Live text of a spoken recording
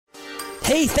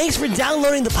Hey, thanks for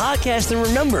downloading the podcast. And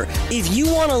remember, if you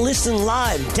want to listen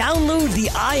live, download the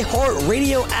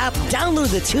iHeartRadio app,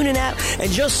 download the TuneIn app,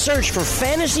 and just search for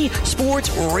Fantasy Sports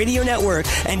Radio Network,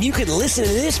 and you can listen to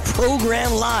this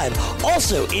program live.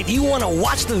 Also, if you want to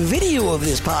watch the video of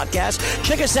this podcast,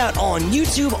 check us out on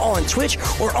YouTube, on Twitch,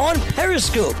 or on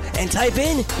Periscope, and type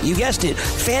in, you guessed it,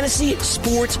 Fantasy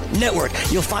Sports Network.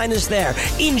 You'll find us there.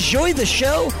 Enjoy the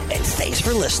show, and thanks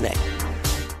for listening.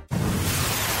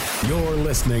 You're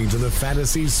listening to the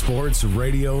Fantasy Sports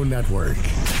Radio Network.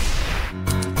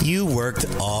 You worked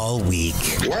all week.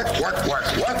 Work.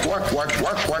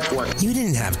 You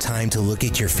didn't have time to look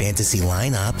at your fantasy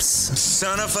lineups.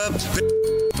 Son of a...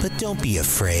 But don't be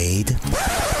afraid.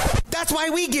 That's why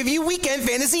we give you Weekend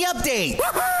Fantasy Update.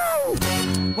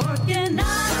 Woohoo! Working 9 to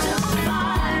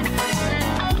 5.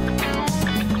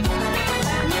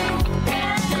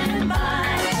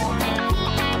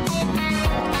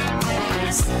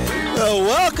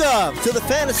 Welcome to the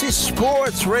Fantasy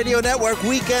Sports Radio Network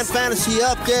Weekend Fantasy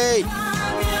Update.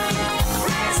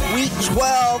 Week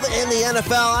 12 in the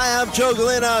NFL. I am Joe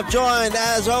Galena. I'm joined,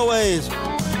 as always,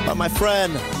 by my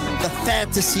friend, the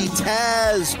Fantasy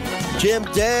Taz, Jim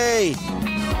Day.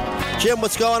 Jim,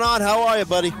 what's going on? How are you,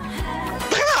 buddy?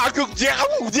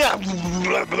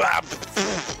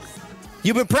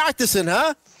 You've been practicing,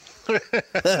 huh?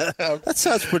 That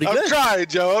sounds pretty good. I'm trying,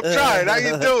 Joe. I'm trying. How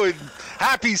you doing?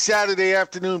 Happy Saturday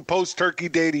afternoon, post-Turkey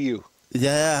Day to you.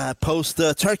 Yeah,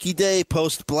 post-Turkey Day,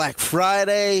 post-Black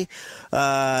Friday.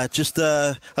 Just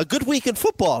a good week in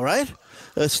football, right?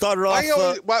 Started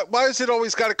off... Why has it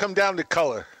always got to come down to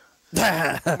color?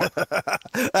 I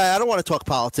don't want to talk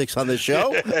politics on this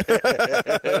show.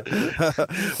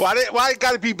 Why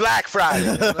got to be Black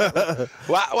Friday?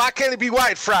 Why can't it be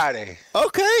White Friday?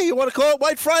 Okay, you want to call it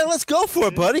White Friday? Let's go for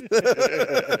it, buddy.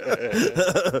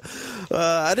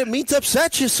 I didn't mean to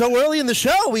upset you so early in the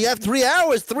show. We have 3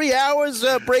 hours. 3 hours,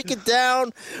 break it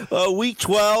down, week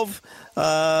 12.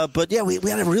 But, yeah, we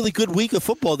had a really good week of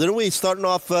football, didn't we? Starting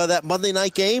off that Monday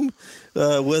night game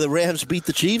where the Rams beat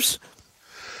the Chiefs.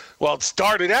 Well, it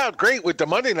started out great with the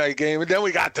Monday night game, and then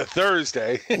we got to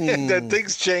Thursday, and then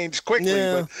things changed quickly.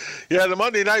 Yeah. But yeah, the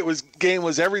Monday night game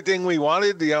was everything we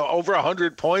wanted. Over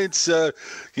 100 points.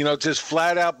 Just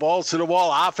flat out balls to the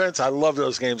wall offense. I love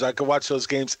those games. I could watch those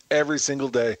games every single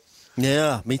day.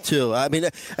 Yeah, me too. I mean,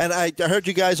 and I heard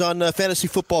you guys on Fantasy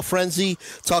Football Frenzy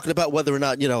talking about whether or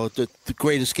not the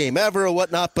greatest game ever or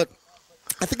whatnot, but.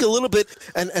 I think a little bit,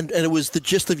 and it was the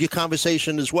gist of your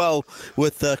conversation as well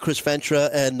with Chris Ventura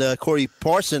and Corey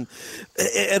Parson.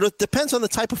 It depends on the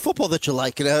type of football that you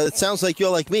like. It sounds like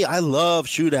you're like me. I love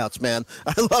shootouts, man.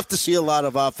 I love to see a lot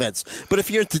of offense. But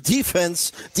if you're into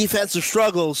defensive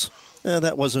struggles,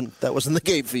 that wasn't the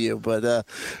game for you. But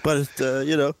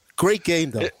great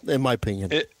game though, in my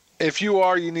opinion. If you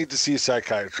are, you need to see a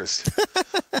psychiatrist.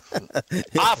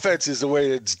 Offense is the way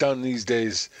it's done these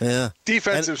days. Yeah.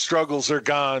 Defensive struggles are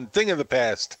gone. Thing of the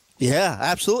past. Yeah,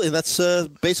 absolutely. That's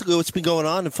basically what's been going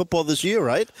on in football this year,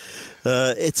 right?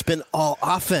 It's been all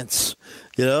offense.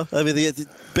 I mean,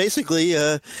 basically,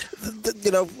 I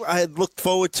had looked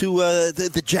forward to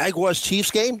the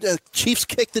Jaguars-Chiefs game. Chiefs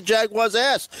kicked the Jaguars'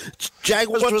 ass.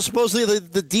 Jaguars were supposedly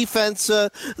the defense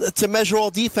to measure all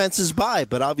defenses by,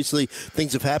 but obviously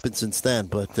things have happened since then.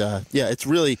 But, it's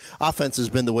really offense has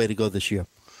been the way to go this year.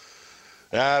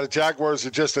 The Jaguars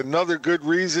are just another good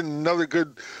reason, another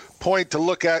good point to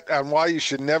look at on why you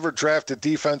should never draft a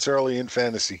defense early in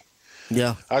fantasy.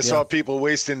 Yeah, I saw people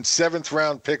wasting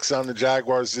 7th-round picks on the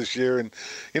Jaguars this year. And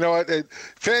you know what?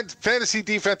 Fantasy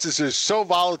defenses are so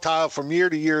volatile from year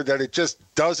to year that it just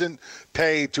doesn't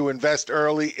pay to invest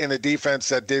early in a defense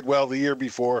that did well the year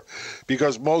before,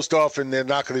 because most often they're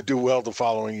not going to do well the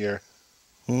following year.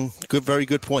 Very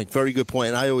good point. Very good point.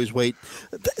 And I always wait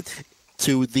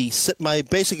to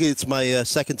basically it's my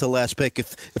second to last pick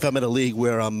if I'm in a league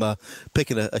where I'm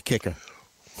picking a kicker.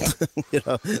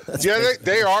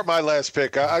 They are my last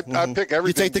pick. I pick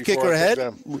everything. You take the kicker ahead?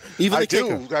 Even the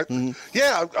kicker?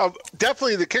 Yeah,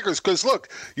 definitely the kickers. Because, look,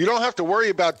 you don't have to worry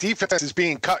about defenses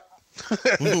being cut.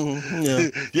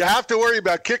 You have to worry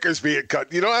about kickers being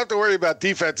cut. You don't have to worry about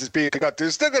defenses being cut.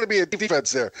 There's still going to be a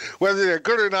defense there. Whether they're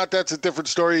good or not, that's a different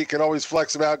story. You can always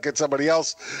flex them out, get somebody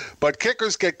else. But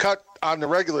kickers get cut on the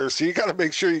regular, so you got to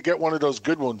make sure you get one of those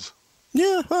good ones.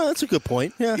 Yeah, well, that's a good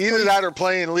point. Yeah, either that or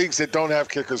play in leagues that don't have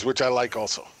kickers, which I like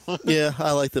also. Yeah,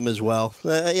 I like them as well.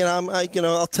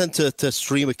 I'll tend to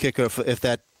stream a kicker if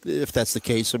that's the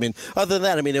case. I mean, other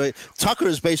than that, Tucker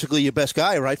is basically your best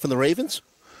guy, right, from the Ravens.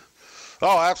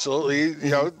 Oh, absolutely.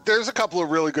 You know, there's a couple of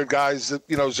really good guys.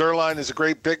 You know, Zerline is a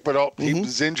great pick, but he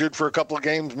was injured for a couple of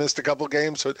games, missed a couple of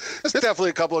games. So there's definitely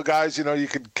a couple of guys, you know, you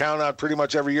could count on pretty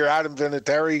much every year. Adam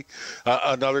Vinatieri,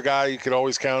 another guy you could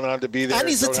always count on to be there. And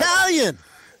he's Italian.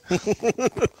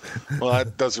 Well,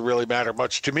 that doesn't really matter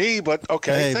much to me, but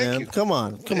okay, thank you. Come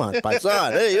on,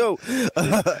 Paisan. Hey, yo.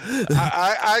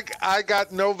 I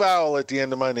got no vowel at the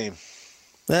end of my name.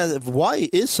 Y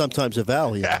is sometimes a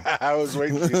vowel. Yeah. I was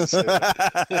waiting for you to say that.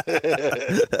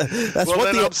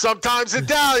 I'm sometimes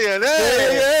Italian.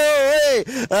 Hey.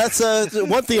 That's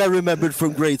one thing I remembered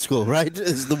from grade school, right?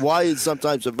 Is the Y is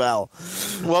sometimes a vowel.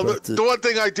 Well, the one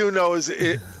thing I do know is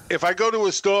if I go to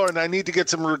a store and I need to get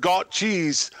some ricotta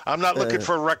cheese, I'm not looking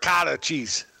for ricotta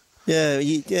cheese. Yeah,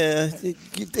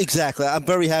 exactly. I'm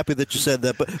very happy that you said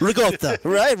that. But ricotta,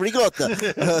 right?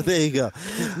 Ricotta. There you go.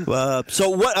 So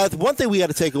one thing we got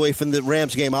to take away from the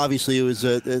Rams game, obviously, it was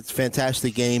a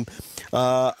fantastic game.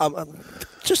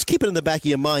 Just keep it in the back of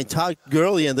your mind. Todd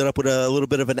Gurley ended up with a little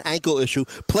bit of an ankle issue.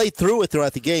 Played through it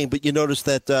throughout the game, but you noticed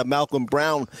that Malcolm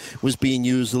Brown was being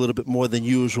used a little bit more than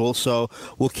usual. So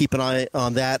we'll keep an eye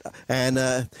on that. And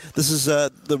this is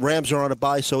the Rams are on a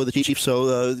bye, so are the Chiefs.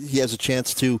 So he has a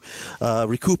chance to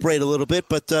recuperate a little bit.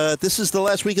 But this is the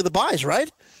last week of the byes,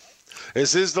 right?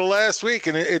 This is the last week,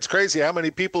 and it's crazy how many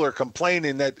people are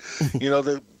complaining that, you know,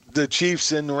 the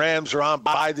Chiefs and the Rams are on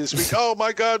bye this week. Oh,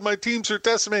 my God, my teams are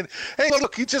decimated. Hey,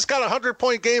 look, you just got a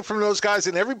 100-point game from those guys,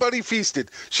 and everybody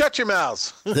feasted. Shut your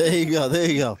mouths. There you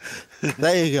go.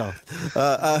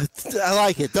 I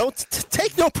like it. Don't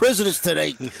take no prisoners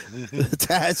today,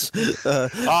 Taz.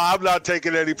 I'm not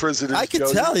taking any prisoners, I can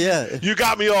tell, yeah. You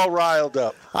got me all riled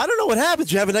up. I don't know what happened.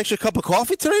 Did you have an extra cup of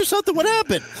coffee today or something? What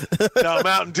happened? No,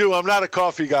 Mountain Dew. I'm not a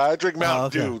coffee guy. I drink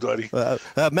Mountain Dew, buddy.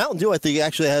 Mountain Dew, I think,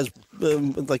 actually has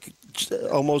like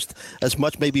almost as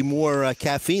much, maybe more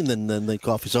caffeine than the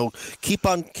coffee. So keep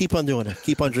on doing it.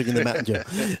 Keep on drinking the Mountain Dew,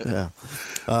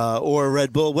 or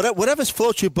Red Bull, whatever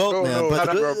floats your boat, man.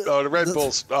 The Red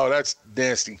Bulls. Oh, that's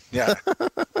nasty. Yeah.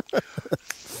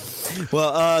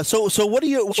 Well, so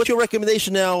what's your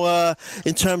recommendation now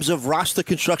in terms of roster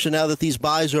construction now that these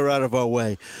byes are out of our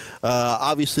way?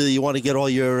 Obviously, you want to get all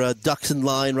your ducks in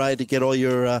line, right, to get all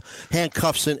your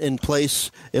handcuffs in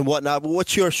place and whatnot. But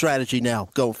what's your strategy now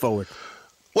going forward?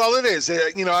 Well, it is.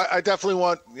 You know, I definitely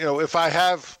want, you know, if I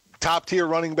have top-tier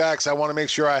running backs, I want to make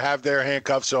sure I have their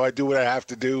handcuffs, so I do what I have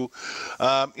to do.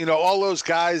 You know, all those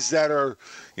guys that are,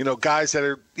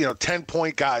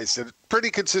 10-point guys, that are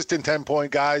pretty consistent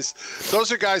 10-point guys,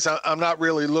 those are guys I'm not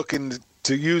really looking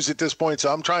to use at this point,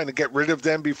 so I'm trying to get rid of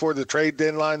them before the trade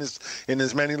deadline is in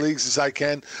as many leagues as I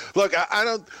can. Look, I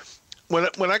don't –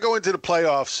 when I go into the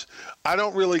playoffs, I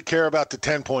don't really care about the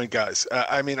 10-point guys.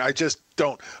 I mean, I just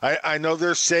don't. I know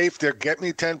they're safe. They're getting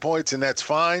me 10 points, and that's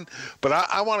fine. But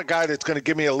I want a guy that's going to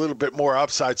give me a little bit more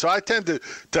upside. So I tend to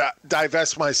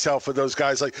divest myself of those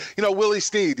guys. Like, you know, Willie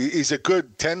Snead, he's a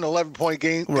good 10, 11-point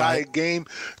guy a game.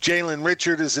 Jalen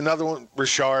Richard is another one.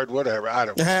 Richard, whatever. I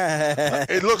don't know.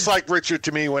 It looks like Richard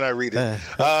to me when I read it.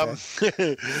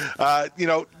 You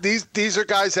know, these are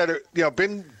guys that are, you know,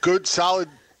 been good, solid,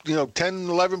 10,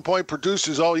 11-point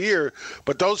producers all year,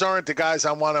 but those aren't the guys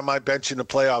I want on my bench in the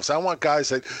playoffs. I want guys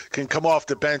that can come off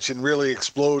the bench and really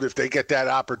explode if they get that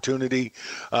opportunity.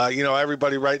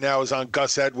 Everybody right now is on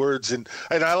Gus Edwards, and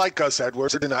I like Gus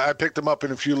Edwards, and I picked him up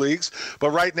in a few leagues, but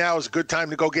right now is a good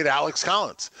time to go get Alex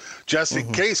Collins, just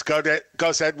in case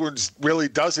Gus Edwards really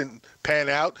doesn't pan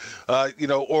out,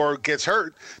 or gets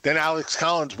hurt, then Alex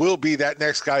Collins will be that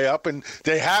next guy up, and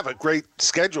they have a great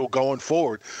schedule going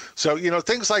forward. So,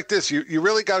 things like this, you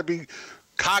really got to be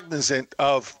cognizant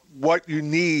of what you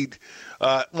need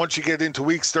once you get into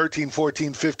weeks 13,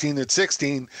 14, 15, and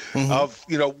 16 of,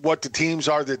 what the teams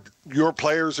are that your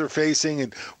players are facing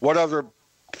and what other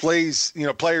players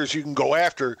you can go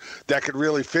after that could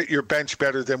really fit your bench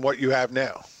better than what you have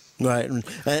now. Right. And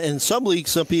in some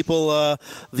leagues, some people,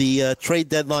 the trade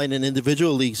deadline in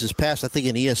individual leagues is passed. I think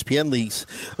in ESPN leagues,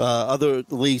 other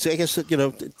leagues, I guess,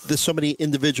 there's so many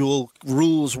individual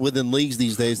rules within leagues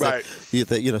these days that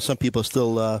some people are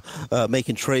still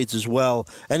making trades as well.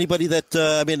 Anybody that,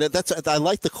 I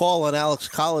like the call on Alex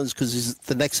Collins because he's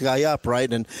the next guy up,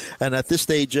 right? And at this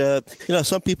stage,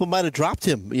 some people might have dropped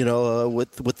him,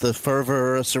 with the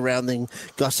fervor surrounding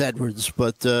Gus Edwards.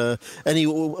 But any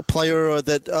player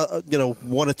that,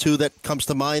 one or two that comes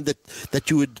to mind that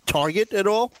you would target at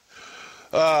all?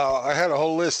 I had a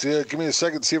whole list here. Give me a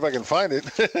second to see if I can find it.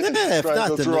 If not,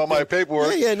 go through all my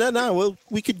paperwork. No. Well,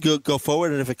 we could go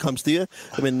forward, and if it comes to you,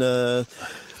 I mean.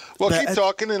 Keep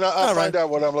talking, and I'll find out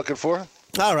what I'm looking for.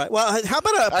 All right. Well, how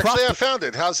about a Actually, I found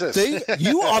it. How's this? See,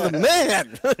 you are the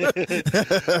man.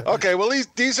 Okay, well,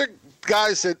 these are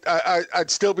guys that I'd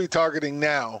still be targeting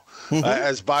now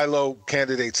as buy low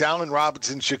candidates. Allen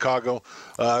Robinson, Chicago.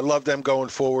 I love them going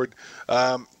forward.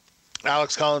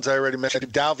 Alex Collins, I already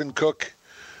mentioned. Dalvin Cook.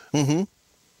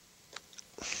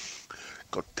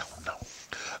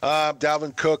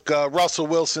 Dalvin Cook. Russell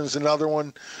Wilson's another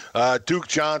one. Duke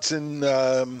Johnson.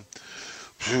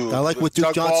 I like what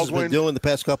Duke Johnson's been doing the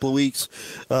past couple of weeks.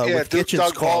 With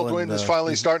Doug Baldwin is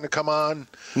finally starting to come on,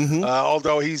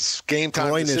 although he's game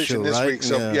time decision this week.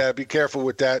 So, yeah, be careful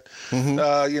with that.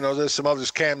 There's some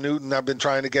others. Cam Newton, I've been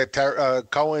trying to get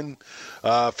Cohen.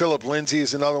 Philip Lindsay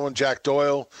is another one. Jack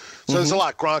Doyle. So there's a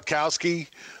lot. Gronkowski.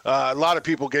 A lot of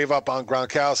people gave up on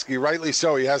Gronkowski. Rightly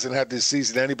so. He hasn't had this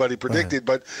season anybody predicted.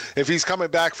 But if he's coming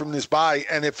back from this bye,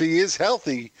 and if he is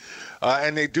healthy,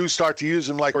 and they do start to use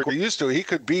him like we're used to, he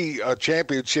could be a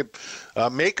championship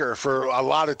maker for a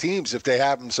lot of teams if they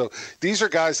have him. So these are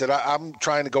guys that I'm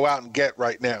trying to go out and get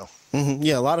right now.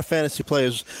 Yeah, a lot of fantasy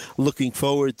players looking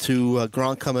forward to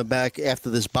Gronk coming back after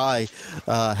this bye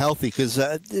healthy. Because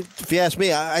if you ask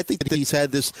me, I think that he's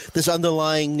had this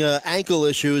underlying ankle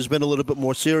issue has been a little bit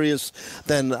more serious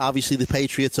than obviously the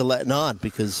Patriots are letting on,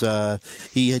 because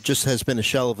he just has been a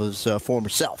shell of his former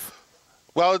self.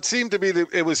 Well, it seemed to be that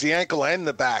it was the ankle and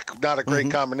the back. Not a great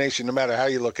combination, no matter how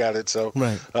you look at it. So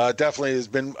definitely has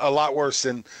been a lot worse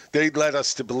than they led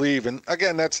us to believe. And,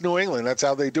 again, that's New England. That's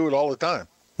how they do it all the time.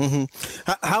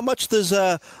 How much does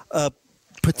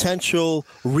potential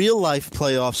real-life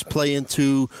playoffs play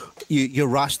into your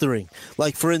rostering?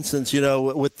 Like, for instance,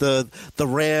 with the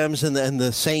Rams and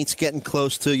the Saints getting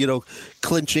close to,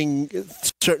 clinching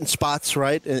certain spots,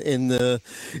 right, in the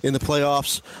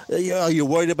playoffs. Are you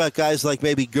worried about guys like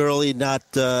maybe Gurley not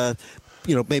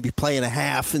maybe playing a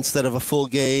half instead of a full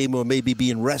game, or maybe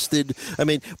being rested? I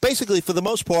mean, basically, for the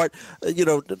most part,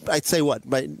 I'd say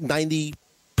 90%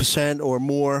 or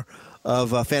more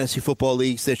of fantasy football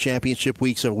leagues, their championship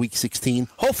weeks are week 16.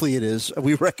 Hopefully it is.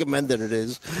 We recommend that it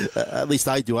is. At least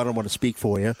I do. I don't want to speak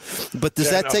for you. But does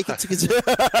that take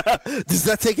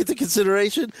into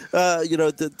consideration,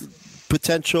 the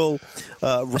potential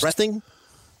resting?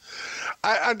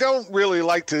 I don't really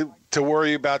like to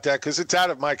worry about that because it's out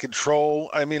of my control.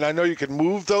 I mean, I know you can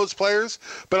move those players,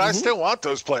 but I still want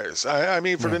those players. I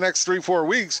mean, for the next 3-4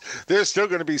 weeks, they're still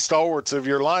going to be stalwarts of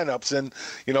your lineups. And,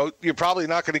 you're probably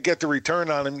not going to get the return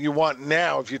on them you want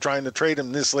now if you're trying to trade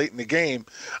them this late in the game.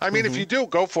 I mean, if you do,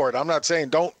 go for it. I'm not saying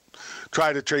don't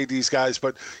try to trade these guys,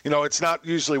 but, it's not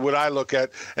usually what I look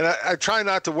at. And I try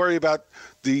not to worry about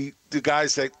the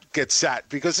guys that get sat,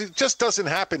 because it just doesn't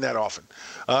happen that often.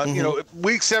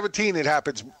 Week 17, it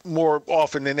happens more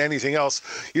often than anything else.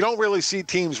 You don't really see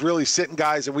teams really sitting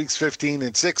guys in weeks 15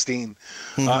 and 16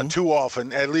 too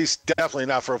often, at least definitely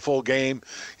not for a full game.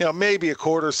 Maybe a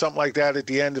quarter, something like that at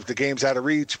the end if the game's out of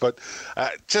reach. But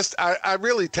I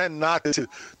really tend not to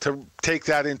take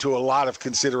that into a lot of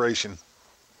consideration.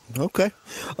 Okay.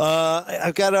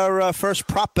 I've got our first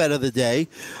prop bet of the day,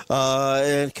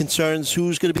 and it concerns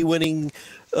who's going to be winning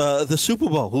the Super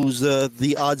Bowl, who's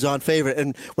the odds-on favorite.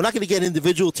 And we're not going to get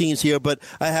individual teams here, but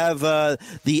I have the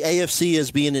AFC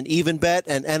as being an even bet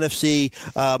and NFC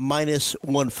minus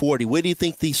 140. Where do you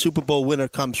think the Super Bowl winner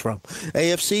comes from,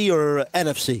 AFC or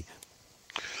NFC?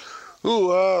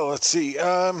 Let's see.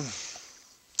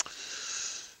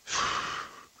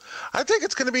 I think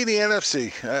it's going to be the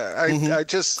NFC. I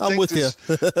just think I'm with you.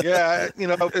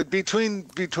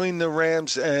 between the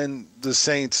Rams and the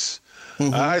Saints,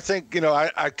 I think,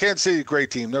 I can't see a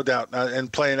great team, no doubt, and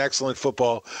playing excellent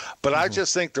football. But I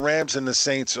just think the Rams and the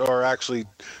Saints are actually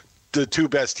the two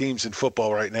best teams in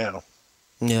football right now.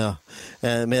 Yeah,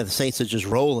 and man, the Saints are just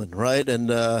rolling, right? And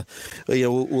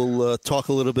we'll talk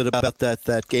a little bit about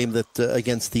that game that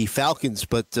against the Falcons,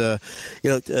 but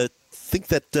think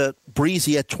that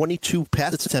Breezy had 22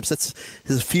 pass attempts. That's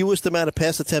his fewest amount of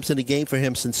pass attempts in a game for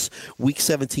him since Week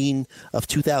 17 of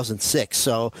 2006.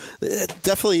 So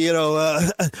definitely,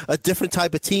 a different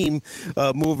type of team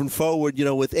moving forward.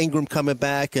 With Ingram coming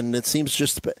back, and it seems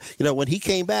just when he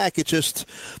came back, it just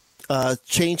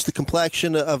changed the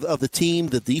complexion of the team.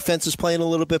 The defense is playing a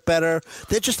little bit better.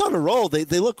 They're just on a roll. They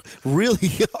look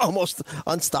really almost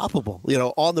unstoppable.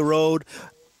 On the road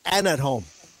and at home.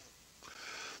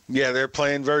 Yeah, they're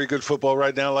playing very good football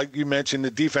right now. Like you mentioned,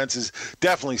 the defense is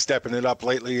definitely stepping it up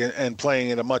lately and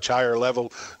playing at a much higher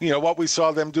level. What we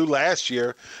saw them do last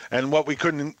year and what we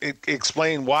couldn't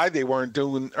explain why they weren't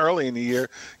doing early in the year,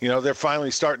 they're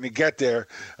finally starting to get there.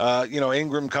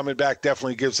 Ingram coming back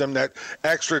definitely gives them that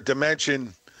extra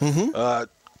dimension of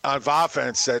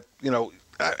offense that,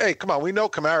 Hey, come on. We know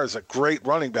Kamara's a great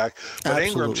running back, but Absolutely.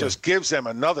 Ingram just gives them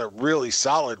another really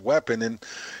solid weapon. And,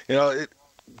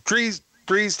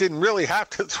 Breeze didn't really have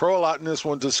to throw a lot in this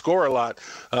one to score a lot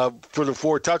for the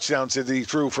 4 touchdowns that he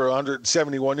threw for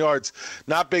 171 yards.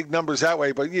 Not big numbers that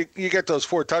way, but you get those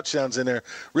 4 touchdowns in there.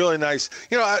 Really nice.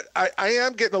 I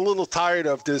am getting a little tired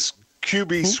of this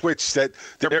QB switch that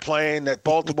they're playing, that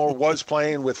Baltimore was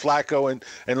playing with Flacco and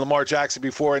Lamar Jackson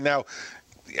before. And now,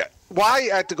 why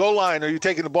at the goal line are you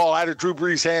taking the ball out of Drew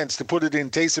Brees' hands to put it in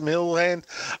Taysom Hill's hand?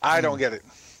 I don't get it.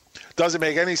 Doesn't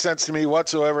make any sense to me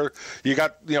whatsoever. You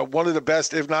got one of the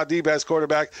best, if not the best,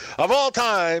 quarterback of all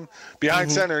time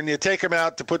behind center, and you take him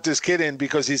out to put this kid in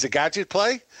because he's a gadget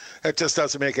play? That just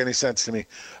doesn't make any sense to me.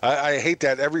 I hate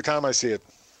that every time I see it.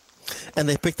 And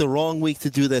they picked the wrong week to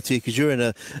do that to you because you're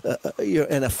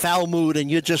in a foul mood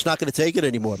and you're just not going to take it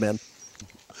anymore, man.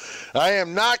 I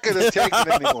am not going to take it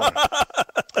anymore.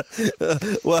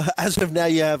 Well, as of now,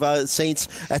 you have Saints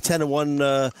at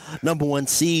 10-1, number 1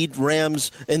 seed,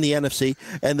 Rams in the NFC,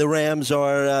 and the Rams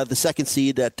are the 2nd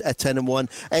seed at 10-1.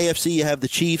 AFC, you have the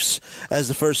Chiefs as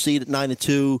the 1st seed at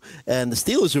 9-2, and the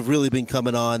Steelers have really been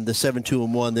coming on, the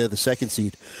 7-2-1. They're the 2nd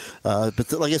seed.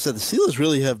 But like I said, the Steelers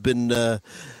really have been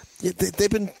they've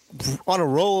been on a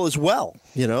roll as well,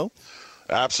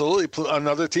 Absolutely.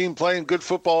 Another team playing good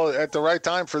football at the right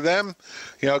time for them,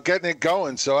 getting it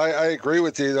going. So I agree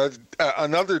with you.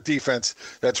 Another defense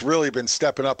that's really been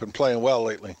stepping up and playing well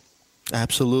lately.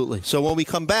 Absolutely. So when we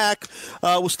come back,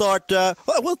 we'll start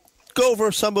we'll go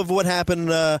over some of what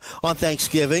happened on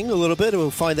Thanksgiving a little bit.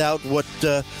 We'll find out what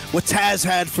Taz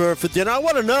had for dinner. I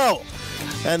want to know.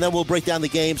 And then we'll break down the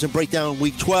games and break down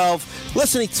Week 12.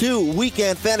 Listening to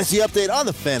Weekend Fantasy Update on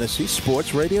the Fantasy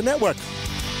Sports Radio Network.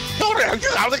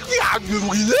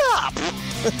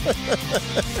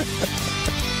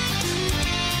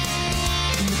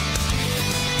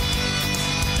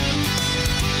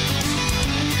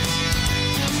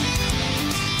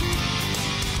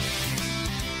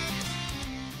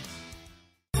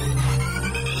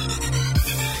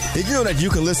 Did you know that you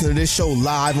can listen to this show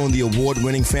live on the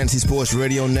award-winning Fantasy Sports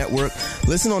Radio Network?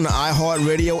 Listen on the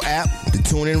iHeartRadio app, the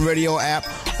TuneIn Radio app,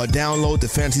 or download the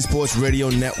Fantasy Sports Radio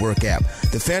Network app.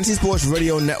 The Fantasy Sports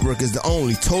Radio Network is the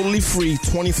only totally free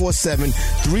 24/7,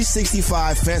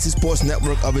 365 Fantasy Sports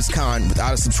Network of its kind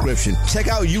without a subscription. Check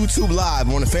out YouTube Live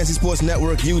on the Fantasy Sports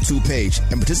Network YouTube page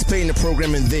and participate in the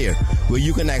programming there, where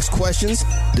you can ask questions,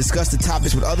 discuss the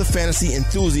topics with other fantasy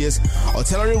enthusiasts, or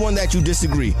tell everyone that you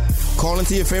disagree. Call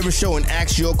into your favorite show and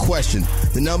ask your question.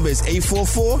 The number is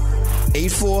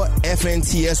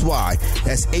 844-84-FNTSY.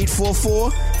 That's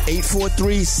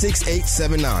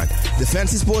 844-843-6879. The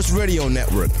Fantasy Sports Radio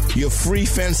Network, your free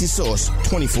fantasy source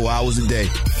 24 hours a day.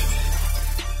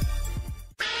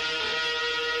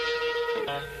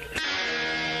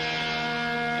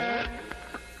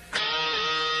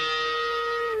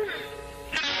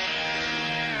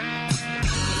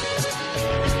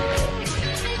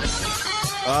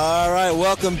 All right,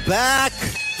 welcome back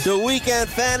to Weekend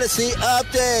Fantasy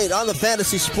Update on the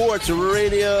Fantasy Sports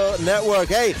Radio Network.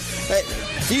 Hey,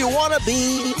 do you want to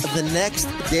be the next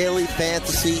daily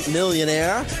fantasy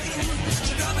millionaire?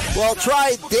 Well,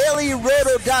 try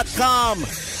dailyroto.com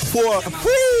for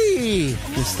free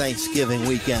this Thanksgiving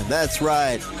weekend. That's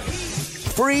right.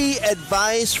 Free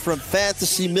advice from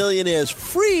fantasy millionaires,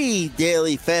 free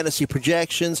daily fantasy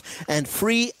projections, and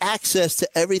free access to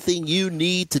everything you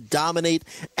need to dominate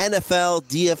NFL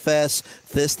DFS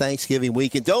this Thanksgiving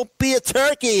weekend. Don't be a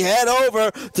turkey. Head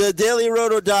over to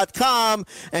dailyroto.com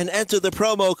and enter the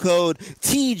promo code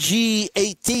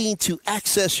TG18 to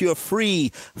access your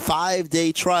free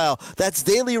 5-day trial. That's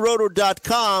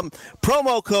dailyroto.com,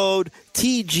 promo code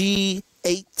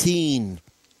TG18.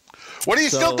 What are you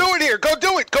still doing here? Go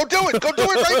do it. Go do it. Go do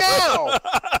it right now.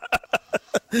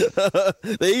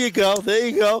 There you go. There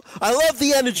you go. I love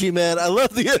the energy, man. I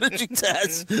love the energy,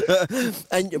 Taz.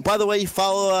 And by the way,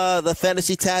 follow the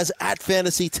Fantasy Taz at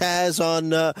Fantasy Taz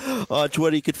on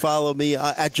Twitter. You could follow me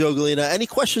at Joe Galena. Any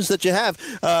questions that you have,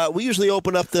 we usually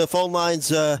open up the phone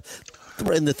lines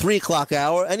in the 3 o'clock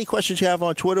hour. Any questions you have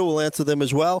on Twitter, we'll answer them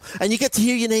as well. And you get to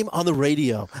hear your name on the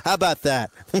radio. How about that?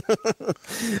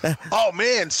 Oh,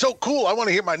 man, so cool. I want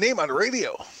to hear my name on the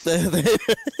radio.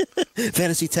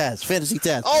 Fantasy Taz. Fantasy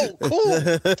Taz. Oh, cool.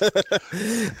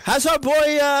 How's our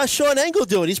boy Sean Engel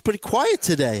doing? He's pretty quiet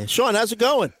today. Sean, how's it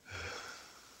going?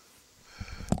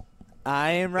 I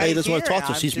am right here. He doesn't want to talk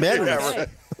to us. He's mad at us.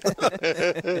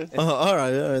 All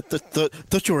right.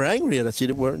 Thought you were angry at us.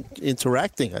 You weren't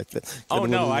interacting. I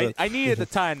needed the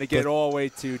time to get all the way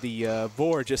to the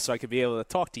board just so I could be able to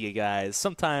talk to you guys.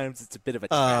 Sometimes it's a bit of a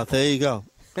travel. There you go.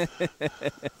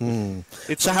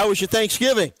 So how was your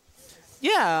Thanksgiving?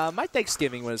 Yeah, my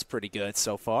Thanksgiving was pretty good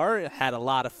so far. Had a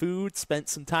lot of food, spent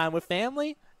some time with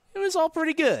family. It was all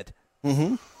pretty good.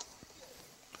 Mm-hmm.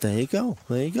 There you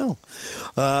go.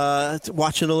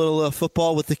 Watching a little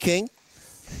football with the King.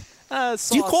 Do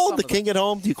you call him the King at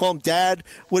home? Do you call him Dad?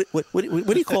 What do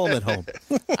you call him at home?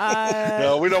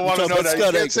 No, we don't want to know that.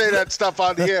 You can't say that stuff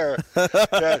on the air.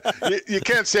 You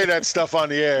can't say that stuff on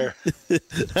the air.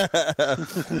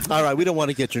 All right, we don't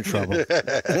want to get you in trouble.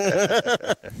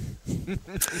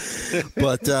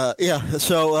 But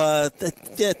so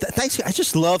thanks. I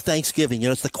just love Thanksgiving.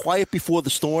 It's the quiet before the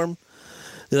storm.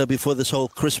 Before this whole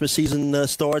Christmas season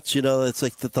starts. It's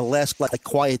like the last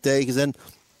quiet day, because then.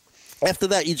 After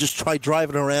that, you just try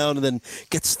driving around and then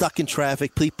get stuck in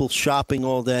traffic, people shopping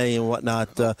all day and whatnot.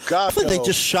 Hopefully they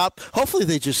just shop. Hopefully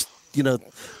they just, they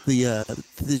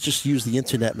just use the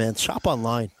internet, man. Shop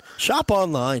online.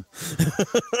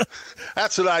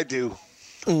 That's what I do.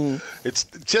 It's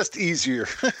just easier.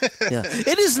 Yeah,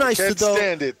 it is nice to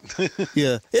stand it.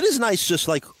 Yeah, it is nice just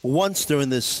like once during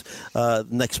this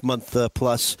next month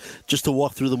plus, just to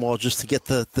walk through the mall, just to get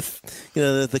the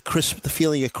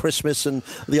feeling of Christmas and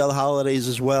the other holidays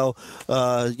as well.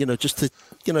 Just to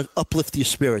uplift your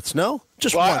spirits. No,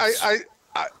 just once.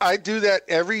 I do that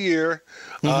every year.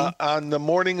 On the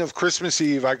morning of Christmas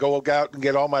Eve, I go out and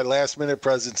get all my last-minute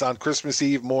presents on Christmas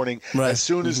Eve morning as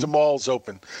soon as the mall's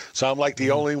open. So I'm like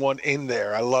the only one in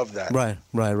there. I love that. Right.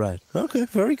 Okay,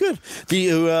 very good. Do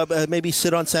you maybe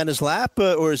sit on Santa's lap,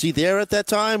 or is he there at that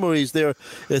time, or he's there?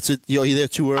 You're there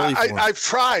too early for him? I've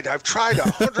tried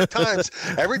 100 times.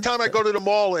 Every time I go to the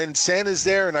mall and Santa's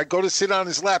there and I go to sit on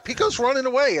his lap, he goes running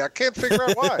away. I can't figure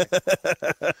out why.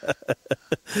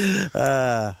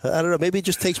 I don't know. Maybe he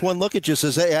just takes one look at you and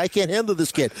says, "Hey, I can't handle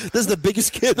this kid. This is the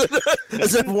biggest kid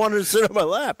that's ever wanted to sit on my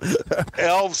lap."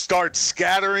 Elves start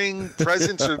scattering.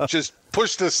 Presents are just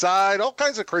pushed aside. All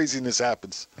kinds of craziness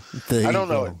happens. I don't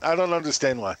know it. I don't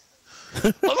understand why.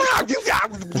 There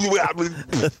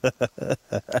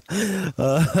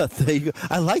you go.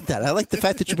 I like that. I like the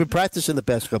fact that you've been practicing the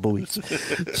past couple of weeks.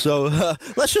 So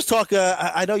let's just talk.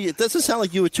 I know it doesn't sound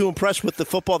like you were too impressed with the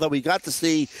football that we got to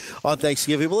see on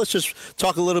Thanksgiving, but let's just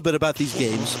talk a little bit about these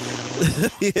games.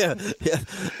 Yeah.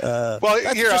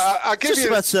 Well, here, I'll give you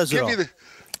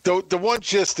the one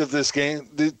gist of this game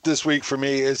this week for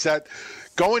me is that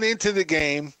going into the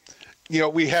game,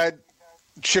 we had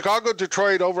Chicago,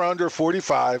 Detroit over under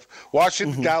 45,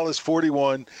 Washington, Dallas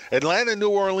 41, Atlanta, New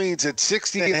Orleans at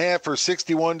 60.5 or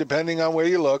 61, depending on where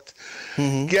you looked.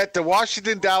 Yet the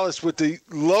Washington, Dallas with the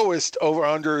lowest over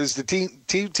under is the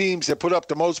two teams that put up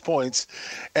the most points.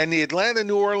 And the Atlanta,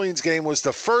 New Orleans game was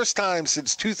the first time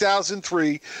since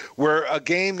 2003 where a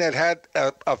game that had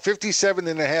a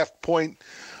 57.5 point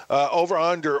over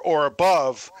under or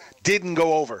above didn't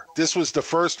go over. This was the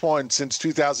first one since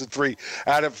 2003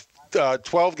 out of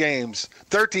 13 games,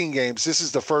 this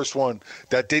is the first one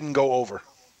that didn't go over.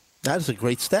 That is a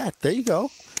great stat. There you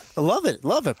go. I love it.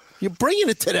 You're bringing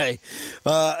it today.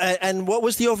 And what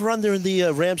was the over-under in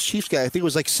the Rams-Chiefs guy? I think it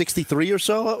was like 63 or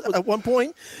so at one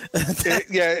point.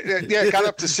 Yeah, it got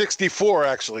up to 64,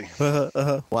 actually.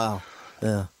 Wow.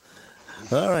 Yeah.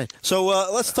 All right. So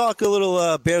let's talk a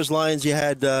little Bears-Lions. You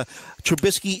had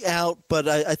Trubisky out, but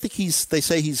I think they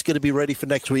say he's going to be ready for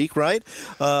next week, right?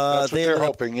 That's what they're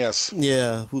hoping, yes.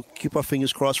 Yeah. We'll keep our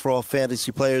fingers crossed for all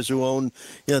fantasy players who own,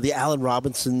 the Allen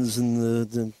Robinsons and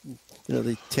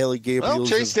the Taylor Gabriels. Well,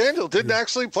 Chase Daniel didn't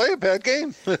actually play a bad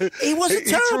game. He wasn't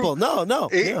terrible. No.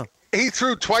 He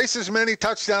threw twice as many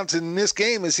touchdowns in this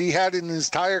game as he had in his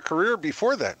entire career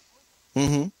before that.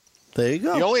 Mm-hmm. There you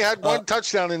go. He only had one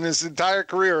touchdown in his entire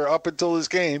career up until this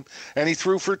game, and he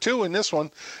threw for 2 in this one.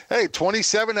 Hey,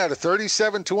 27 out of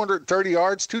 37, 230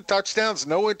 yards, 2 touchdowns,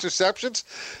 no interceptions.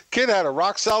 Kid had a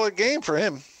rock-solid game for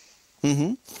him.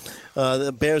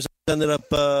 The Bears ended up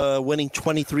winning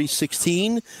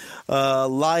 23-16.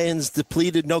 Lions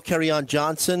depleted, no Kerryon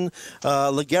Johnson.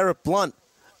 LeGarrette Blount.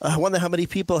 I wonder how many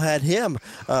people had him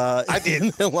I did. in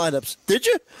the lineups. Did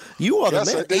you? You are yes,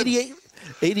 the man.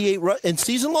 88 in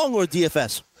season long or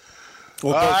DFS?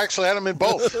 I actually had him in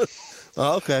both.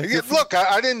 Oh, okay. Look,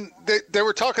 I didn't. They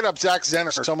were talking up Zach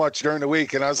Zenner so much during the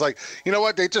week, and I was like, you know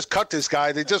what? They just cut this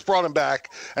guy. They just brought him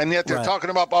back, and yet they're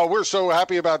talking about, we're so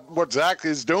happy about what Zach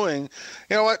is doing.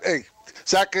 You know what? Hey,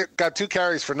 Zach got 2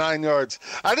 carries for 9 yards.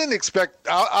 I didn't expect.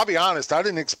 I'll be honest. I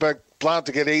didn't expect Blount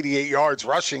to get 88 yards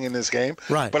rushing in this game.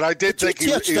 Right. But I did think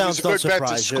he was a good bet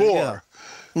to score.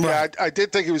 Yeah, I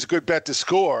did think it was a good bet to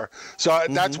score, so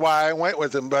that's why I went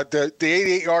with him. But the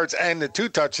 88 yards and the 2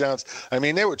 touchdowns, I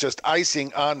mean, they were just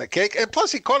icing on the cake. And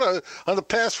plus, he caught on the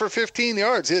pass for 15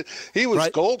 yards. He was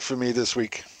gold for me this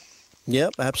week.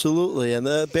 Yep, absolutely. And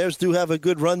the Bears do have a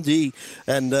good run D,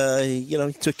 and,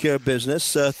 he took care of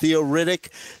business. Theo Riddick,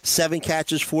 7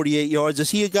 catches, 48 yards.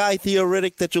 Is he a guy, Theo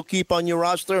Riddick, that you'll keep on your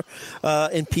roster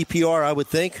in PPR, I would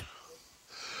think?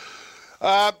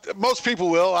 Most people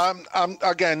will. I'm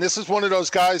again, this is one of those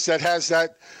guys that has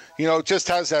that, just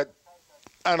has that,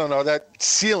 I don't know, that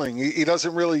ceiling. He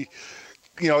doesn't really,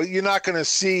 you're not going to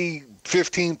see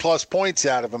 15-plus points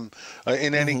out of him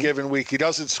in any given week. He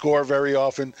doesn't score very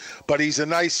often, but he's a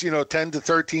nice, 10 to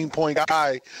 13-point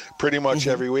guy pretty much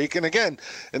every week. And again,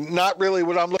 not really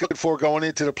what I'm looking for going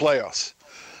into the playoffs.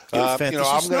 I'm going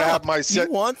to have my set.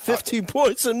 You want 15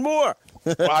 points and more.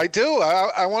 I do.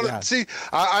 I want to see.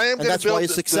 I am going to build. That's why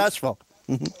he's successful.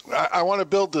 I want to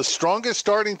build the strongest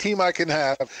starting team I can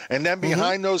have, and then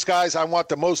behind those guys, I want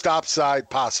the most upside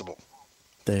possible.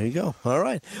 There you go. All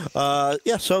right.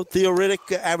 So Theo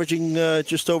Riddick averaging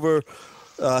just over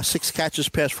 6 catches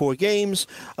past 4 games.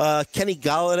 Kenny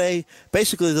Golladay,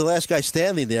 basically the last guy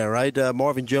standing there, right?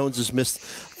 Marvin Jones has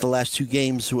missed the last 2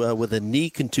 games with a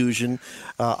knee contusion.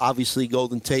 Obviously,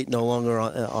 Golden Tate no longer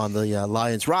on the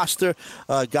Lions roster.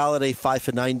 Golladay 5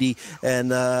 for 90, and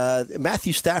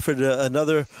Matthew Stafford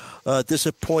another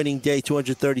disappointing day.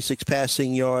 236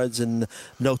 passing yards and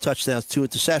no touchdowns, 2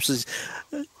 interceptions.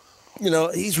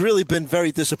 He's really been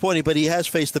very disappointing, but he has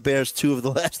faced the Bears 2 of the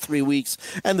last 3 weeks,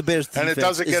 and the Bears defense and it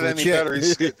doesn't get any better.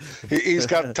 He's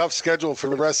got a tough schedule for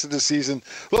the rest of the season.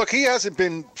 Look, he hasn't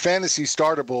been fantasy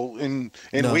startable in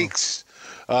weeks.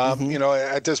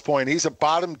 At this point, he's a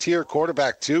bottom tier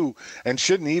quarterback too, and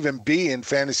shouldn't even be in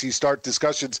fantasy start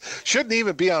discussions. Shouldn't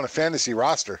even be on a fantasy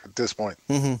roster at this point.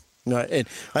 No, and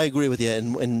I agree with you,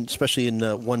 and especially in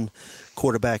one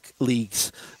quarterback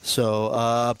leagues.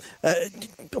 So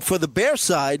for the Bears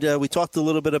side, we talked a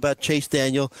little bit about Chase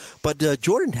Daniel, but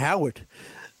Jordan Howard,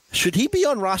 should he be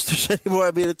on rosters anymore?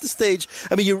 I mean, at this stage,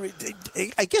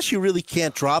 I guess you really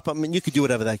can't drop. I mean, you could do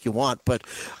whatever the heck you want, but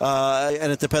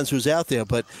and it depends who's out there.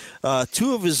 But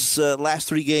 2 of his last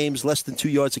 3 games, less than 2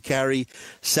 yards a carry,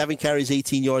 7 carries,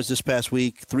 18 yards this past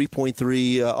week,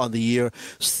 3.3 on the year.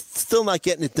 Still not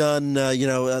getting it done,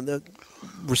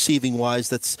 receiving wise.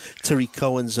 That's Tariq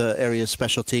Cohen's area of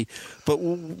specialty. But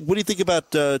what do you think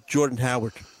about Jordan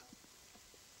Howard?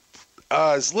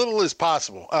 As little as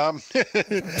possible. Coming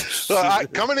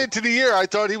into the year, I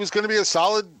thought he was going to be a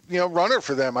solid, runner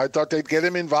for them. I thought they'd get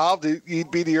him involved. He'd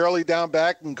be the early down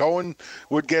back, and Cohen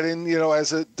would get in, as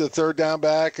the third down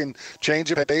back and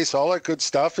change of pace, all that good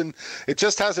stuff. And it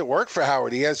just hasn't worked for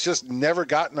Howard. He has just never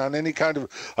gotten on any kind of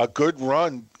a good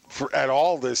run at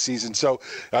all this season. So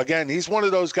again, he's one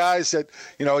of those guys that,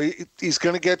 he's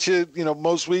going to get you,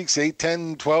 most weeks 8,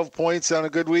 10, 12 points on a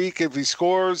good week if he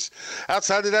scores.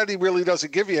 Outside of that, he really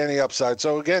doesn't give you any upside.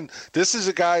 So again, this is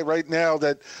a guy right now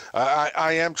that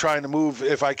I am trying to move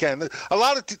if I can. A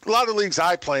lot of leagues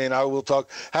I play in, I will talk,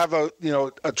 have a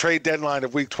trade deadline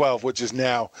of week 12, which is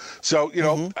now. So,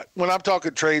 when I'm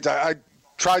talking trades, I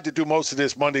tried to do most of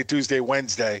this Monday, Tuesday,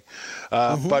 Wednesday,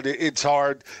 but it's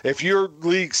hard. If your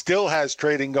league still has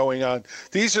trading going on,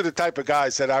 these are the type of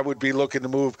guys that I would be looking to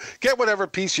move. Get whatever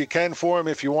piece you can for him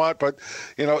if you want, but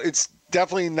it's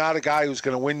definitely not a guy who's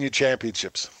going to win you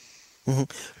championships.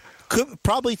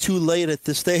 Probably too late at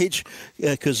this stage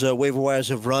because waiver wires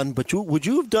have run. But would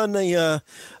you have done a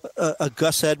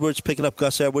Gus Edwards, picking up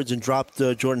Gus Edwards and dropped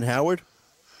Jordan Howard?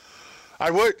 I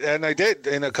would, and I did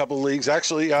in a couple of leagues,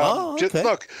 actually. Okay.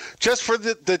 Just for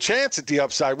the chance at the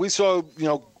upside. We saw,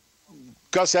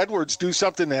 Gus Edwards do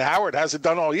something that Howard hasn't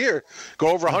done all year, go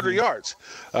over 100 yards.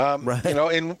 Right.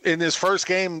 In his first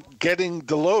game, getting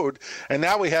the load. And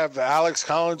now we have Alex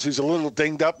Collins, who's a little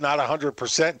dinged up, not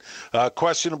 100%,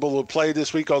 questionable to play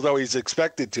this week, although he's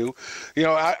expected to.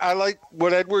 I like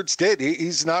what Edwards did.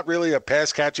 He's not really a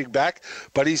pass-catching back,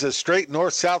 but he's a straight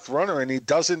north-south runner, and he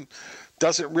doesn't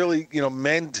really,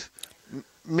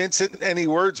 mince it any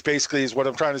words, basically, is what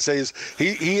I'm trying to say. Is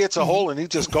he hits a hole and he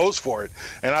just goes for it.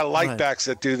 And I like backs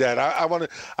that do that.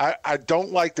 I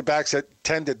don't like the backs that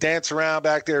tend to dance around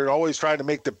back there and always try to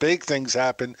make the big things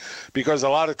happen, because a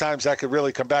lot of times that could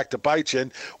really come back to bite you.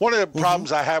 And one of the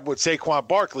problems I have with Saquon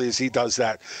Barkley is he does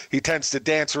that. He tends to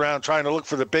dance around trying to look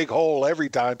for the big hole every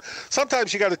time.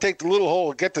 Sometimes you got to take the little hole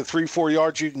and get the 3-4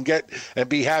 yards you can get and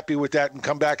be happy with that and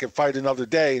come back and fight another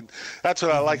day. And that's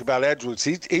what I like about Edwards.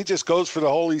 He just goes for the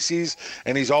hole he sees,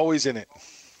 and he's always in it.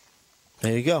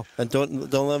 There you go. And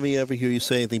don't let me ever hear you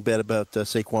say anything bad about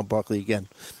Saquon Barkley again.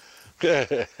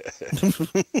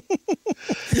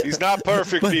 He's not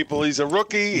perfect, people. He's a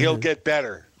rookie. He'll get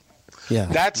better. Yeah.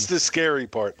 That's the scary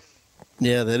part.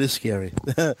 Yeah, that is scary.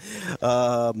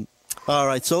 All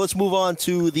right, so let's move on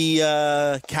to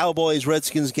the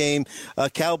Cowboys-Redskins game.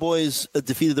 Cowboys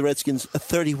defeated the Redskins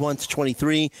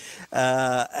 31-23.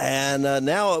 And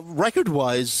now,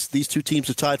 record-wise, these two teams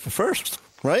are tied for first,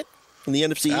 right? In the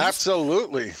NFC East?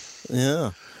 Absolutely.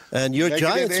 Yeah. And your Making it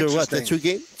Giants are what? They're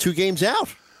interesting. two games out.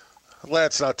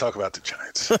 Let's not talk about the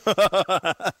Giants.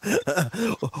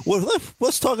 Well,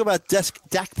 let's talk about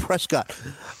Dak Prescott.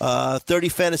 30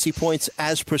 fantasy points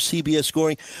as per CBS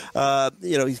scoring.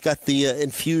 He's got the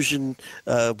infusion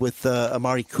with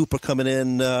Amari Cooper coming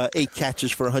in, 8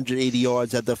 catches for 180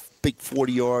 yards, had the big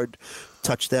 40-yard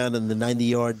touchdown and the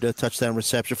 90-yard touchdown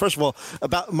reception. First of all,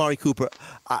 about Amari Cooper,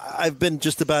 I've been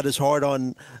just about as hard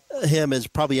on him as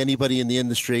probably anybody in the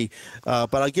industry,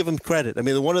 but I'll give him credit. I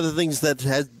mean, one of the things that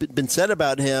has been said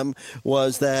about him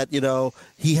was that,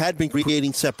 he had been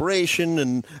creating separation,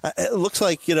 and it looks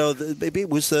like, maybe it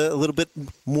was a little bit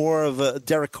more of a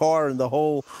Derek Carr and the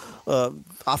whole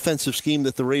offensive scheme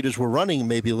that the Raiders were running,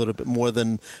 maybe a little bit more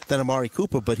than Amari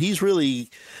Cooper, but he's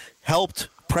really helped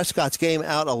Prescott's game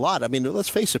out a lot. I mean, let's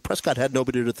face it, Prescott had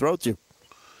nobody to throw to.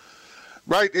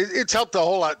 Right. It's helped the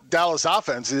whole Dallas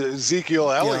offense,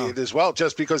 Ezekiel Elliott as well,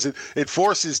 just because it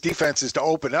forces defenses to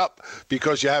open up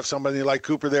because you have somebody like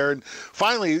Cooper there. And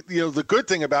finally, the good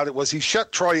thing about it was he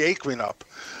shut Troy Aikman up.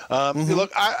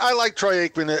 Look, I like Troy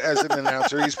Aikman as an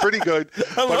announcer. He's pretty good.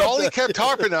 But all he kept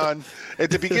harping on at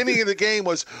the beginning of the game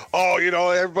was,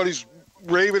 everybody's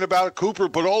raving about Cooper,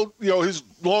 but his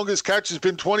longest catch has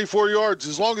been 24 yards.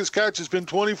 His longest catch has been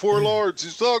 24 yards.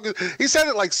 He said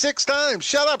it like 6 times.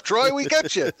 Shut up, Troy. We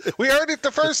get you. We heard it the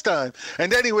first time.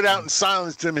 And then he went out and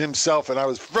silenced him himself, and I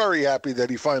was very happy that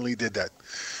he finally did that.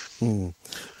 Do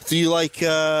you like,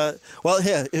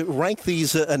 rank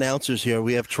these announcers here.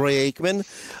 We have Troy Aikman,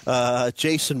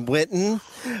 Jason Witten,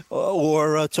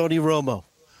 or Tony Romo.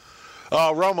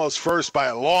 Romo's first by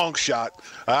a long shot.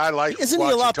 Isn't he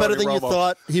a lot better than you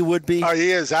thought he would be?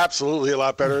 He is absolutely a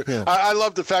lot better. Yeah. I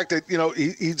love the fact that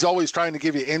he's always trying to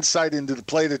give you insight into the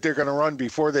play that they're going to run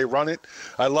before they run it.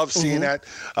 I love seeing that.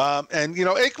 And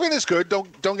Aikman is good.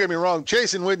 Don't get me wrong.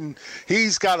 Jason Witten,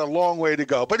 he's got a long way to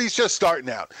go, but he's just starting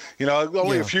out.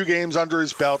 Only a few games under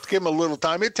his belt. Give him a little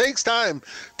time. It takes time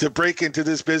to break into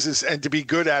this business and to be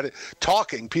good at it.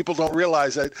 Talking. People don't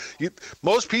realize that.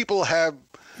 Most people have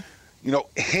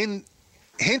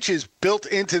hinges built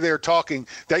into their talking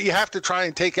that you have to try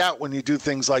and take out when you do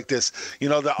things like this. The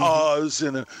uhs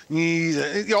and the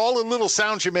yees, all the little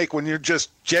sounds you make when you're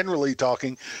just generally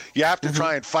talking. You have to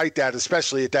try and fight that,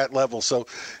 especially at that level. So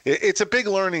it's a big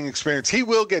learning experience. He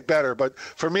will get better, but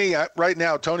for me, right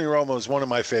now, Tony Romo is one of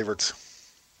my favorites.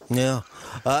 Yeah,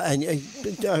 and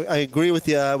I agree with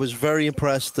you. I was very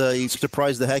impressed. He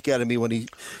surprised the heck out of me when he,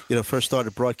 first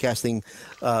started broadcasting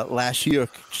last year.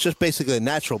 It's just basically a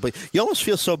natural, but you almost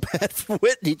feel so bad for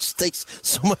Whitney. He just takes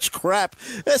so much crap.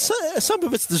 Some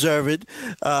of it's deserved,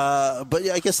 but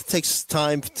I guess it takes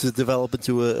time to develop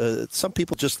into some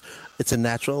people just, it's a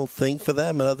natural thing for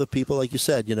them, and other people, like you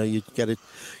said, you got to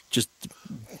just,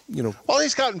 Well,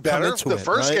 he's gotten better. The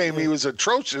first game, he was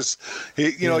atrocious.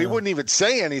 He wouldn't even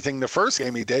say anything the first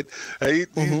game he did. He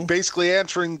basically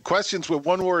answering questions with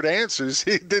one-word answers.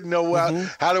 He didn't know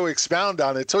how to expound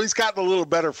on it. So he's gotten a little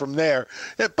better from there.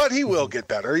 But he will get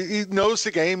better. He knows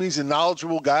the game. He's a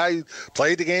knowledgeable guy. He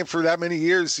played the game for that many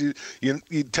years.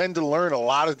 You tend to learn a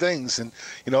lot of things. And,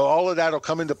 all of that will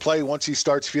come into play once he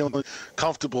starts feeling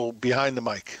comfortable behind the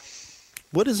mic.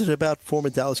 What is it about former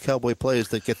Dallas Cowboy players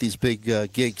that get these big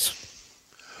gigs?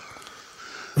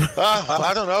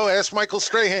 I don't know. Ask Michael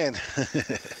Strahan.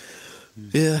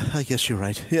 Yeah, I guess you're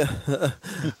right. Yeah.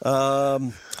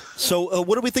 So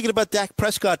what are we thinking about Dak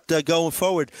Prescott going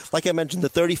forward? Like I mentioned, the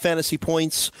 30 fantasy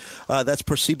points, that's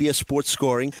per CBS Sports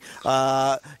scoring.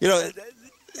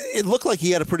 It looked like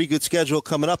he had a pretty good schedule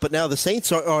coming up, but now the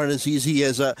Saints aren't as easy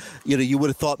as you would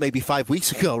have thought maybe 5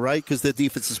 weeks ago, right? Because their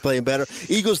defense is playing better.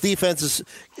 Eagles' defense is,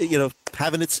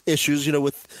 having its issues,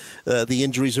 with the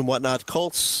injuries and whatnot.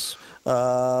 Colts.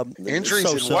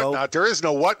 Injuries and whatnot. There is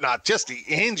no whatnot, just the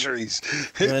injuries.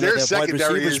 Their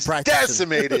secondary is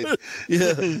decimated.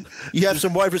 Yeah, you have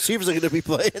some wide receivers that are going to be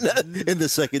playing in the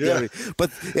secondary. Yeah. But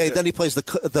then he plays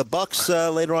the Bucks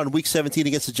later on, Week 17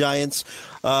 against the Giants.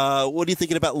 What are you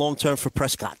thinking about long term for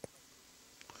Prescott?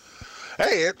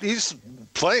 Hey, he's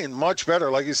playing much better.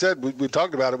 Like you said, we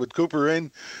talked about it with Cooper in.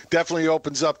 Definitely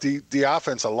opens up the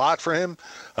offense a lot for him.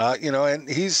 And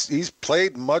he's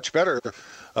played much better.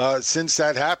 since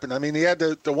that happened. I mean, he had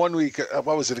the 1 week,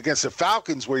 what was it, against the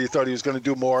Falcons where you thought he was going to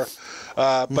do more,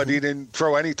 but he didn't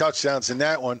throw any touchdowns in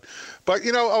that one. But,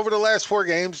 over the last 4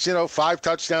 games, 5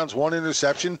 touchdowns, 1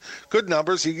 interception, good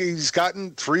numbers. He's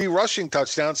gotten 3 rushing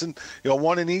touchdowns and,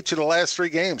 1 in each of the last 3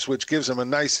 games, which gives him a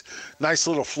nice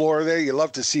little floor there. You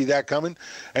love to see that coming.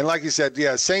 And like you said,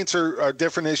 Saints are a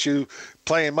different issue,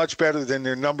 playing much better than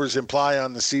their numbers imply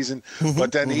on the season.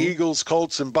 But then the Eagles,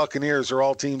 Colts, and Buccaneers are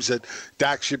all teams that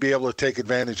Dak should be able to take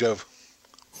advantage of.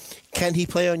 Can he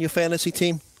play on your fantasy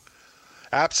team?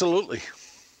 Absolutely.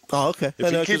 Oh, okay.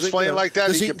 If he keeps playing like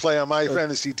that, he can play on my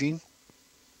fantasy team.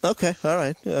 Okay, all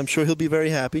right. I'm sure he'll be very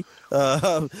happy.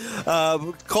 Colt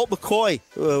McCoy,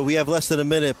 we have less than a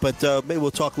minute, but maybe we'll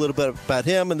talk a little bit about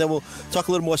him, and then we'll talk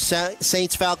a little more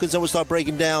Saints, Falcons, and we'll start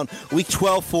breaking down Week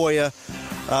 12 for you.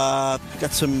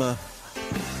 Got some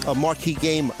a marquee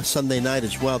game Sunday night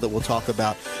as well that we'll talk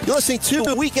about. You're listening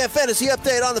to Weekend Fantasy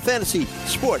Update on the Fantasy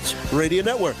Sports Radio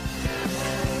Network.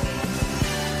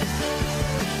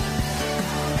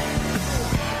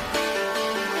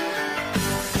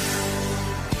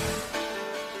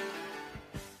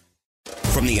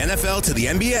 From the NFL to the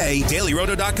NBA,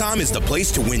 DailyRoto.com is the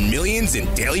place to win millions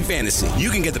in daily fantasy. You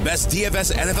can get the best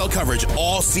DFS NFL coverage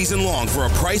all season long for a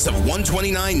price of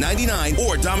 $129.99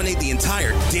 or dominate the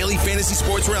entire daily fantasy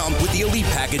sports realm with the Elite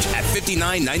Package at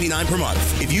 $59.99 per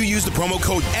month. If you use the promo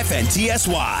code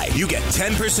FNTSY, you get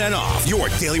 10% off your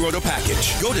Daily Roto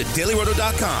package. Go to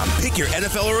DailyRoto.com, pick your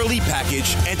NFL or Elite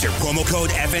Package, enter promo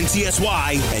code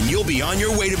FNTSY, and you'll be on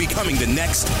your way to becoming the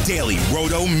next Daily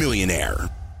Roto millionaire.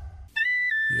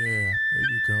 Yeah, there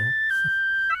you go.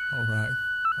 All right.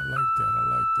 I like that.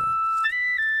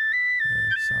 Yeah,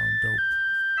 sound dope.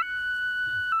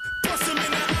 Bust him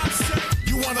in the option.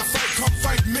 You want to fight, come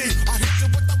fight me. I hit you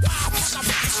with the wow.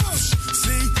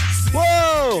 See?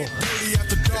 Whoa!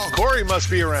 Corey must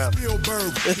be around. There you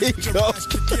go.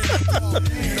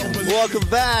 Welcome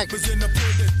back to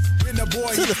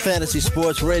the Fantasy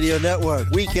Sports Radio Network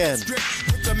Weekend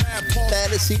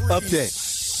Fantasy Update.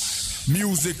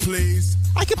 Music, please.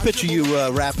 I can picture you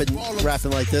rapping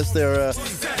like this. There,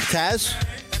 Taz,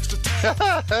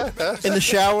 in the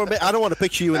shower. I don't want to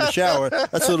picture you in the shower.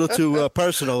 That's a little too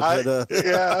personal. But,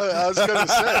 I was going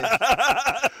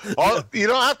to say. You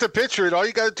don't have to picture it. All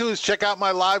you got to do is check out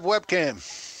my live webcam.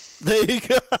 There you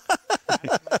go.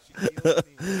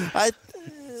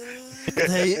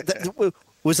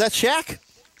 Was that Shaq?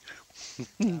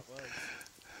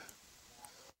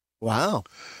 Wow.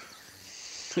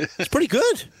 It's pretty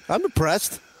good. I'm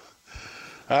impressed.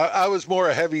 I was more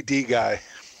a heavy D guy.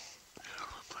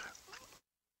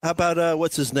 How about,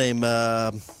 what's his name?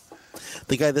 The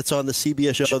guy that's on the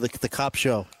CBS show, the cop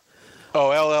show. Oh,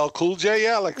 LL Cool J?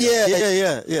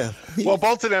 Yeah. Yeah. Well,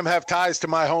 both of them have ties to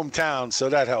my hometown, so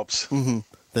that helps. Mm-hmm.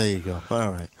 There you go.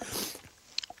 All right.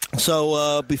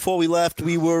 So before we left,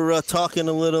 we were talking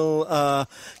a little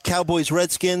Cowboys,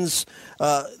 Redskins.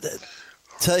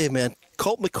 Tell you, man,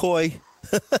 Colt McCoy,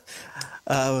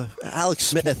 Alex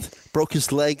Smith broke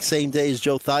his leg same day as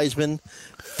Joe Theismann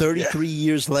 33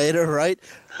 years later, right?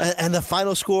 And the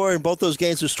final score in both those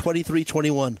games was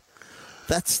 23-21.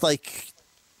 That's like...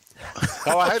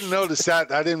 Oh, I hadn't noticed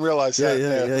that. I didn't realize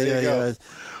that.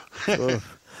 Yeah.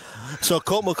 So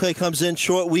Colt McCoy comes in,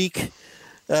 short week.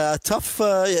 Tough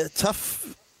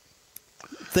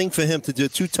thing for him to do.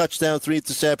 2 touchdowns, 3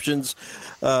 interceptions.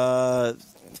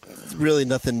 Really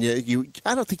nothing.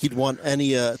 I don't think you'd want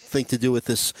anything to do with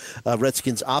this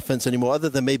Redskins offense anymore, other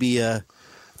than maybe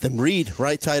them Reed,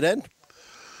 right, tight end.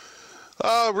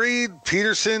 Reed,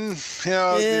 Peterson,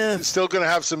 still going to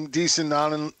have some decent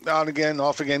on again,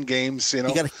 off again games. You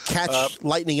got to catch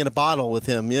lightning in a bottle with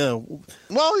him. Yeah.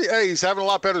 Well, yeah, he's having a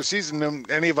lot better season than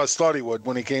any of us thought he would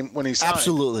when he signed.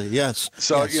 Absolutely, yes.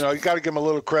 So yes. You got to give him a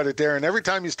little credit there. And every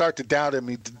time you start to doubt him,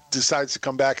 he decides to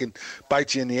come back and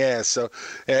bite you in the ass. So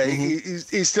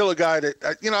he's still a guy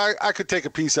that I could take a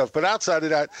piece of. But outside of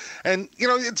that, and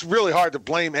it's really hard to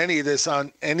blame any of this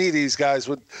on any of these guys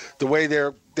with the way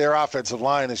their offensive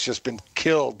line has just been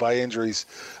killed by injuries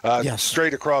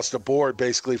straight across the board,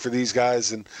 basically, for these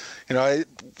guys. And,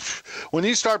 when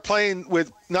you start playing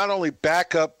with not only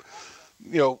backup,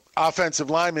 offensive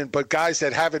linemen, but guys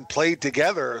that haven't played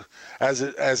together as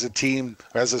a team,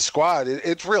 as a squad,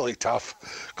 it's really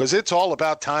tough because it's all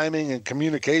about timing and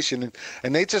communication,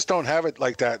 and they just don't have it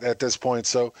like that at this point.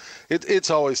 So it's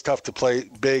always tough to play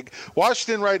big.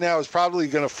 Washington right now is probably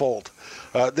going to fold.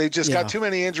 They just got too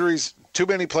many injuries, too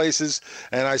many places,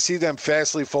 and I see them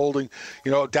fastly folding.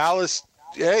 Dallas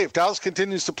if Dallas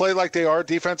continues to play like they are,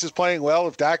 defense is playing well.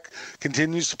 If Dak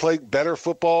continues to play better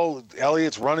football,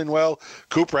 Elliott's running well.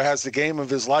 Cooper has the game of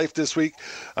his life this week.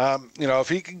 If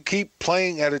he can keep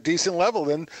playing at a decent level,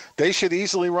 then they should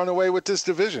easily run away with this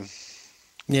division.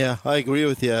 Yeah, I agree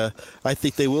with you. I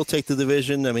think they will take the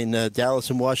division. I mean, Dallas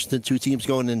and Washington, two teams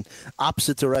going in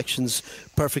opposite directions,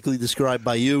 perfectly described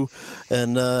by you.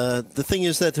 And the thing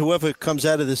is that whoever comes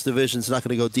out of this division is not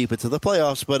going to go deep into the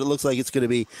playoffs, but it looks like it's going to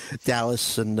be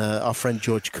Dallas and our friend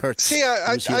George Kurtz. See,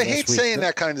 I hate saying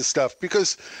that kind of stuff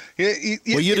because you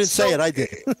didn't say it, I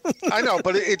did. I know,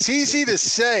 but it's easy to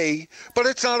say, but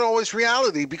it's not always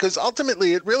reality because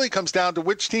ultimately it really comes down to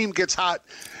which team gets hot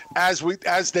as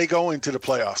they go into the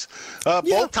playoffs.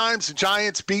 Both times the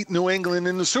Giants beat New England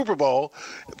in the Super Bowl.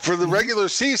 For the regular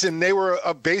season, they were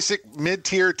a basic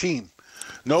mid-tier team.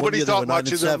 Nobody thought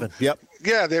much of them. Yep.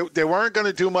 Yeah, they weren't going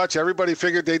to do much. Everybody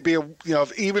figured they'd be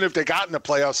even if they got in the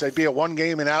playoffs, they'd be a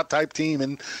one-game-and-out type team.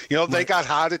 And, they got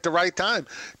hot at the right time.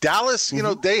 Dallas,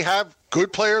 they have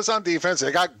good players on defense.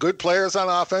 They got good players on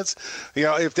offense.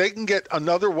 If they can get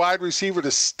another wide receiver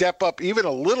to step up even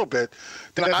a little bit,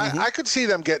 then I could see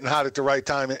them getting hot at the right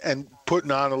time and putting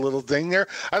on a little thing there.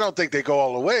 I don't think they go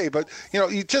all the way, but,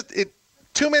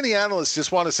 too many analysts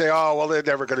just want to say, oh, well, they're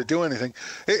never going to do anything.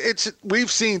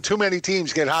 We've seen too many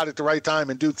teams get hot at the right time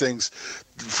and do things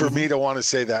for me to want to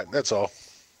say that. That's all.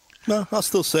 No, I'll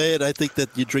still say it. I think that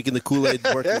you're drinking the Kool-Aid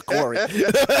working with Corey.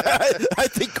 I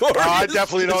think Corey. I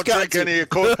definitely don't drink any of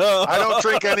Corey. I don't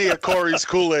drink any of Corey's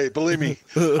Kool-Aid. Believe me,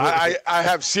 I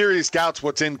have serious doubts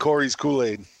what's in Corey's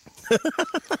Kool-Aid.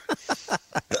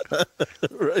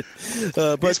 Right.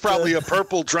 He's probably a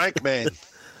purple drank man.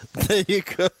 There you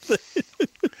go.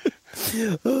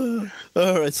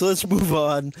 All right, so let's move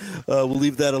on. We'll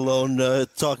leave that alone.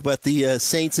 Talk about the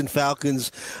Saints and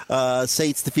Falcons.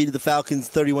 Saints defeated the Falcons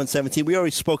 31-17. We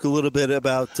already spoke a little bit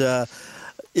about Drew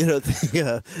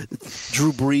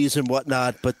Brees and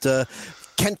whatnot, but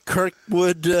Kent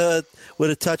Kirkwood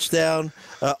with a touchdown.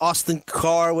 Austin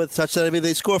Carr with a touchdown. I mean,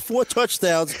 they score 4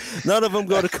 touchdowns. None of them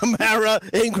go to Kamara,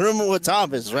 Ingram, or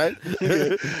Thomas, right?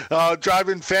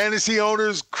 Driving fantasy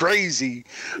owners crazy.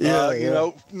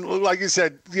 Like you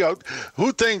said,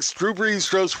 who thinks Drew Brees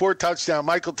throws 4 touchdowns?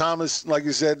 Michael Thomas, like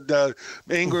you said,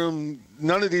 Ingram,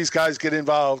 none of these guys get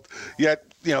involved. Yet,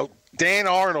 Dan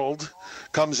Arnold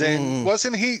comes in.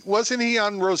 Wasn't he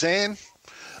on Roseanne?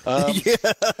 Tommy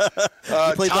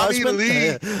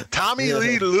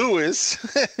Lee Lewis,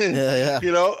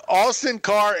 Austin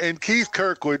Carr and Keith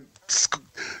Kirkwood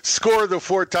score the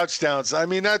 4 touchdowns. I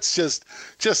mean, that's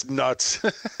just nuts.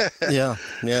 yeah,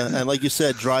 and like you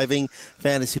said, driving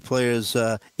fantasy players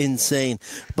insane.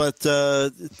 But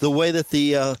the way that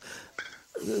the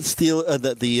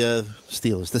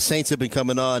Steelers, the Saints have been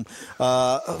coming on.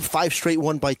 5 straight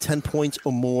won by 10 points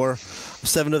or more.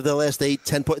 7 of their last 8,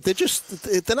 10 points. They're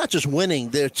not just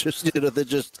winning. They're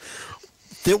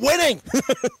winning,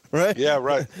 right? Yeah,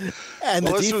 right. And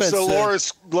the defense, this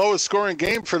was the lowest scoring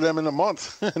game for them in a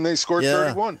month, and they scored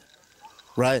 31.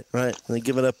 Right. They're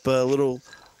giving up a little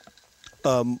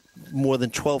more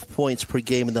than 12 points per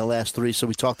game in their last 3. So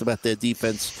we talked about their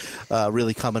defense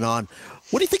really coming on.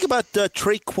 What do you think about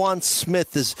Traquan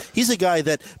Smith? He's a guy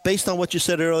that, based on what you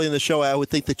said earlier in the show, I would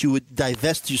think that you would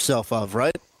divest yourself of,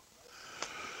 right?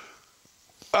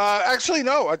 Actually,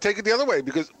 no. I take it the other way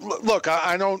because, look,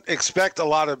 I don't expect a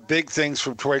lot of big things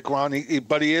from Traquan,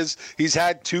 but he's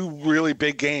had 2 really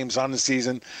big games on the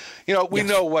season. We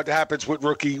know what happens with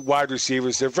rookie wide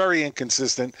receivers. They're very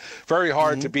inconsistent, very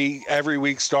hard to be every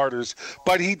week starters,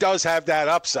 but he does have that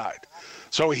upside.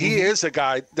 So he is a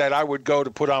guy that I would go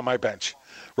to put on my bench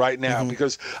right now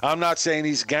because I'm not saying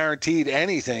he's guaranteed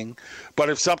anything, but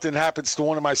if something happens to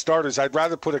one of my starters, I'd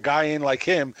rather put a guy in like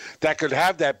him that could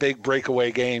have that big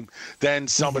breakaway game than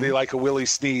somebody like a Willie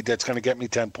Snead that's going to get me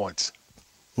 10 points.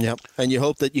 Yep, and you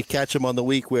hope that you catch him on the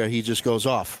week where he just goes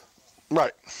off.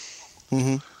 Right.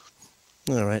 All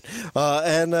right.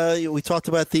 And we talked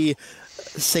about the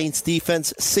Saints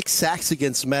defense, 6 sacks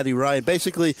against Matty Ryan.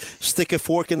 Basically, stick a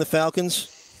fork in the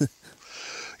Falcons.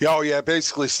 Oh, yeah,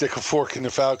 basically stick a fork in the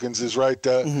Falcons is right.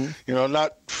 Look,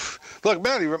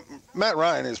 Matt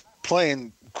Ryan is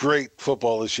playing great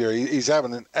football this year. He's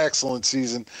having an excellent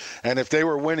season, and if they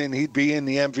were winning, he'd be in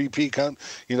the MVP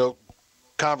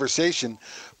conversation,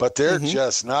 but they're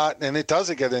just not, and it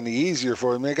doesn't get any easier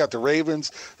for them. They got the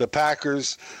Ravens, the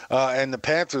Packers, and the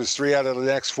Panthers 3 out of the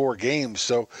next 4 games,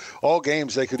 so all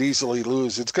games they could easily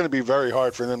lose. It's going to be very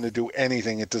hard for them to do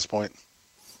anything at this point.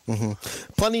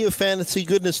 Plenty of fantasy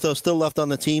goodness, though, still left on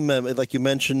the team. Like you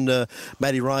mentioned,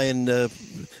 Matty Ryan,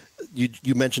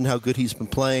 you mentioned how good he's been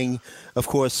playing. Of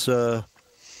course,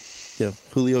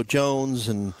 Julio Jones,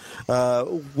 and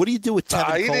what do you do with Tevin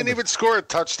Coleman? He didn't even score a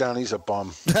touchdown. He's a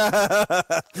bum.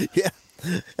 Yeah.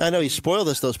 I know he spoiled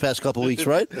us those past couple weeks,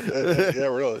 right? Yeah,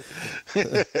 really.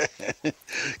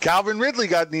 Calvin Ridley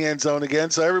got in the end zone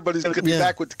again, so everybody's going to be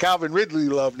back with the Calvin Ridley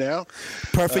love now.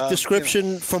 Perfect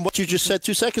description from what you just said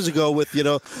 2 seconds ago with,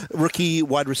 rookie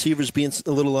wide receivers being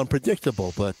a little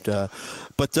unpredictable. But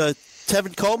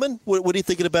Tevin Coleman, what are you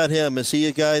thinking about him? Is he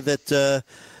a guy that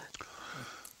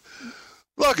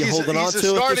Look, he's a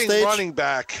starting running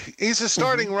back. He's a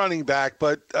starting Mm-hmm. running back,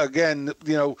 but again,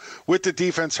 with the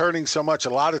defense hurting so much, a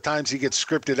lot of times he gets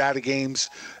scripted out of games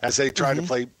as they try to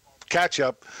play catch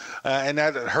up, and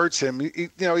that hurts him. He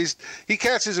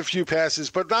catches a few passes,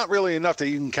 but not really enough that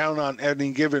you can count on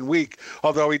any given week.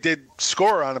 Although he did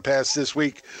score on a pass this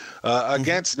week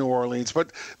against New Orleans,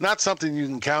 but not something you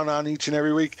can count on each and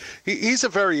every week. He's a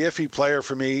very iffy player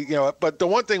for me. But the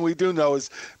one thing we do know is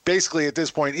basically at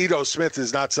this point, Ito Smith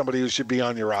is not somebody who should be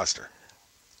on your roster.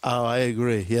 Oh, I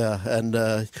agree. Yeah, and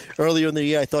earlier in the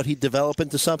year, I thought he'd develop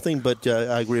into something, but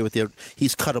I agree with you.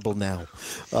 He's cuttable now.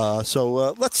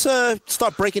 So let's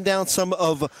start breaking down some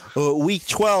of Week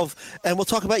 12, and we'll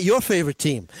talk about your favorite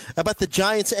team, about the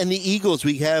Giants and the Eagles.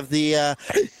 We have the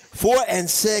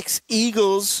 4-6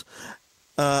 Eagles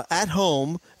at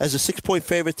home as a 6-point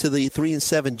favorite to the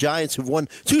 3-7 Giants, who've won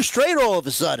 2 straight all of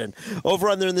a sudden. Over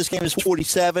under in this game is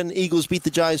 47. Eagles beat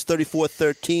the Giants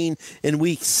 34-13 in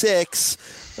Week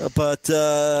 6. But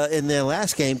in their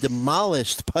last game,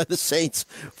 demolished by the Saints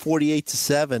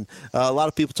 48-7. A lot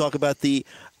of people talk about the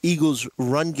Eagles'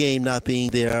 run game not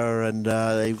being there, and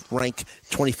they rank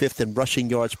 25th in rushing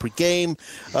yards per game.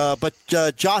 But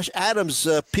Josh Adams,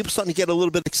 people starting to get a little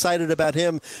bit excited about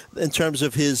him in terms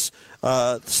of his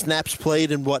snaps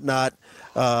played and whatnot.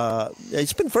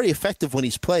 He's been very effective when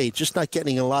he's played, just not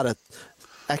getting a lot of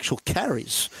actual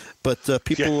carries. But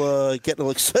people get a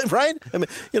little excited, right? I mean,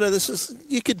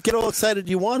 you could get all excited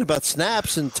you want about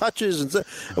snaps and touches, and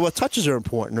touches are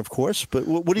important, of course. But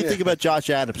what do you think about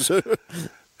Josh Adams?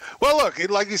 Well, look,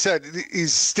 like you said,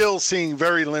 he's still seeing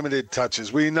very limited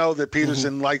touches. We know that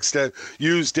Peterson likes to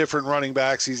use different running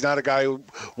backs. He's not a guy who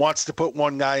wants to put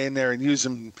one guy in there and use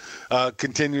him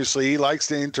continuously. He likes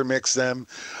to intermix them.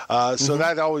 So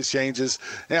that always changes.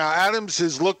 Now, Adams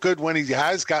has looked good when he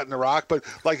has gotten the rock, but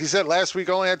like you said, last week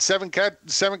only had seven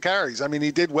carries. I mean,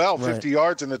 he did well, 50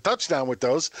 yards and a touchdown with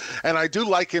those. And I do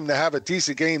like him to have a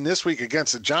decent game this week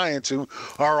against the Giants, who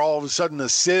are all of a sudden a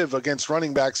sieve against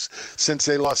running backs since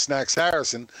they lost Snacks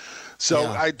Harrison. So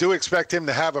I do expect him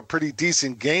to have a pretty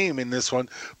decent game in this one,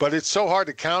 but it's so hard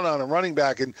to count on a running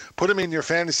back and put him in your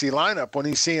fantasy lineup when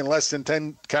he's seeing less than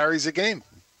 10 carries a game.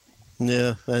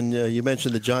 Yeah, and you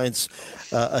mentioned the Giants,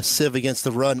 a sieve against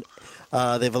the run.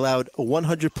 They've allowed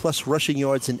 100-plus rushing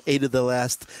yards in 8 of the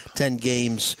last 10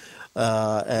 games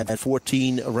and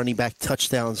 14 running back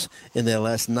touchdowns in their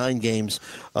last 9 games.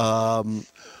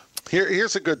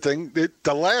 Here's a good thing.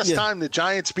 The last time the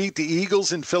Giants beat the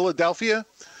Eagles in Philadelphia,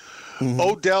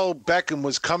 Odell Beckham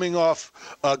was coming off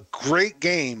a great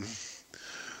game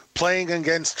playing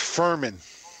against Furman.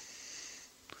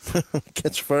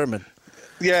 Against Furman.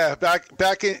 Yeah,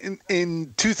 back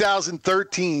in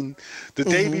 2013, the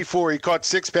day before, he caught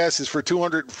 6 passes for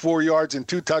 204 yards and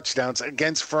 2 touchdowns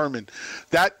against Furman.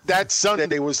 That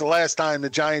Sunday was the last time the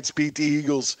Giants beat the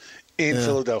Eagles in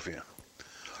Philadelphia.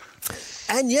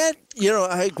 And yet,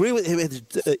 I agree with him.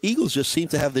 The Eagles just seem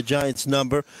to have the Giants'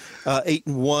 number,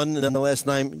 8-1 in the last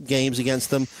 9 games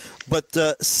against them. But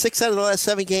 6 out of the last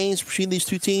 7 games between these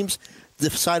two teams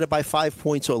decided by 5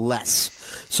 points or less.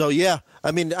 So,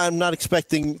 I mean, I'm not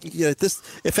expecting this.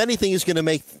 If anything is going to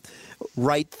make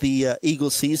right the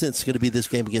Eagles' season, it's going to be this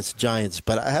game against the Giants.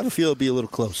 But I have a feel it'll be a little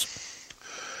close.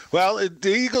 Well,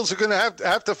 the Eagles are going to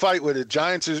have to fight with it.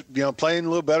 Giants are, playing a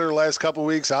little better the last couple of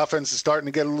weeks. Offense is starting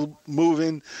to get a little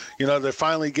moving. They're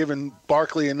finally giving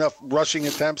Barkley enough rushing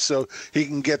attempts so he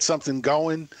can get something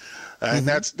going. And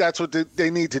that's what they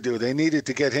need to do. They needed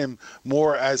to get him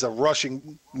more as a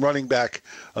rushing running back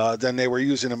than they were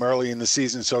using him early in the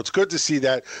season. So it's good to see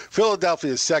that.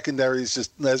 Philadelphia's secondary is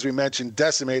just, as we mentioned,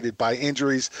 decimated by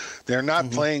injuries. They're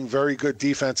not playing very good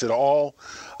defense at all.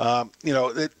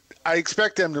 I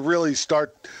expect them to really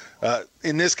start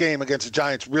in this game against the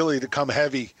Giants, really to come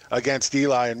heavy against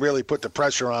Eli and really put the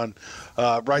pressure on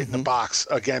right in the box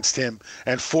against him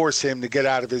and force him to get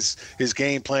out of his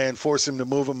game plan, force him to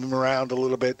move him around a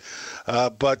little bit.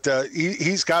 But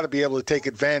he's got to be able to take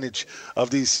advantage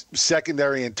of these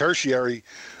secondary and tertiary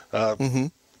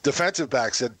defensive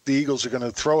backs that the Eagles are going to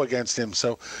throw against him.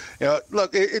 So,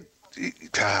 look,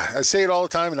 I say it all the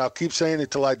time, and I'll keep saying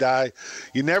it till I die.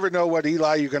 You never know what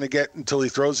Eli you're going to get until he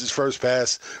throws his first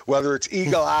pass, whether it's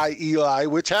eagle eye Eli,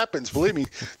 which happens. Believe me,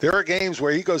 there are games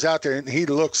where he goes out there and he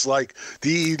looks like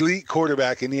the elite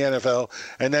quarterback in the NFL,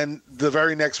 and then the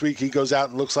very next week he goes out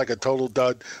and looks like a total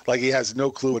dud, like he has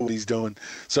no clue what he's doing.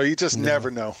 So you just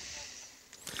never know.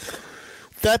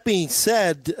 That being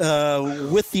said,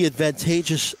 with the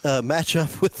advantageous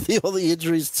matchup with all the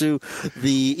injuries to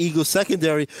the Eagles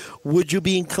secondary, would you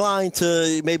be inclined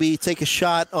to maybe take a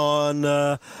shot on,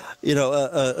 a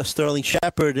Sterling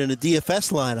Shepard in a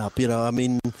DFS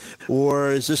lineup?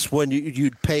 Or is this when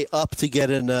you'd pay up to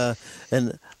get an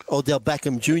Odell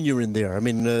Beckham Jr. in there?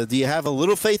 Do you have a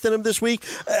little faith in him this week?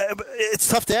 It's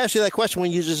tough to ask you that question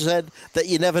when you just said that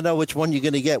you never know which one you're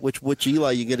going to get, which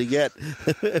Eli you're going to get.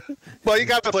 Well, you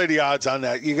got to play the odds on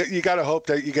that. You got to hope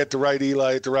that you get the right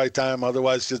Eli at the right time.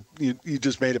 Otherwise, you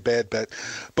just made a bad bet.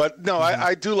 But no,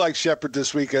 I do like Shepard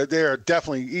this week.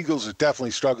 Eagles are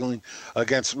definitely struggling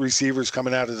against receivers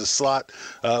coming out of the slot,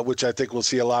 which I think we'll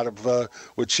see a lot of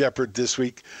with Shepard this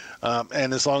week.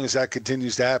 And as long as that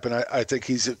continues to happen, I think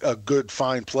he's a good,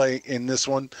 fine play in this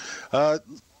one.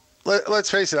 Let's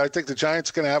face it, I think the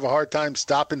Giants are going to have a hard time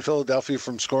stopping Philadelphia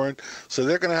from scoring, so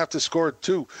they're going to have to score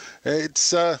too.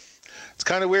 It's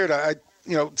kind of weird.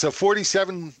 It's a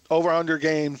 47 over-under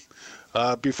game.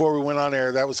 Before we went on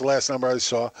air, that was the last number I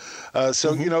saw.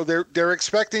 They're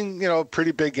expecting a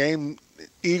pretty big game.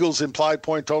 Eagles implied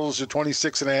point totals are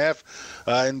 26.5,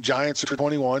 and Giants are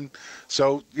 21.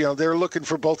 So they're looking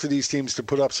for both of these teams to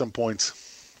put up some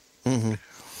points. Mm-hmm.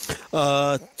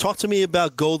 Talk to me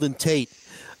about Golden Tate.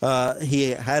 He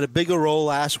had a bigger role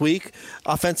last week.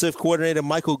 Offensive coordinator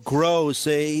Michael Gross,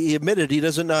 he admitted he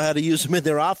doesn't know how to use him in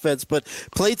their offense, but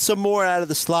played some more out of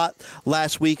the slot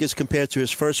last week as compared to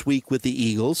his first week with the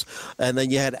Eagles. And then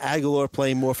you had Aguilar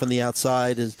playing more from the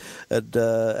outside as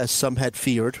some had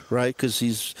feared, right? Because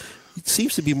he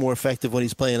seems to be more effective when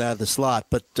he's playing out of the slot.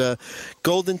 But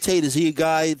Golden Tate, is he a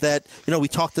guy that, we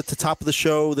talked at the top of the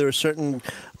show, there are certain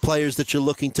players that you're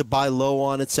looking to buy low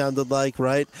on, it sounded like,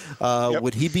 right? Yep.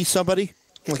 Would he be somebody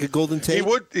like a Golden Tate? He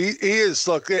would. He is.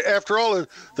 Look, after all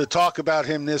the talk about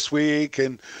him this week,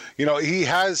 and, he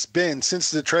has been, since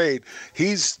the trade,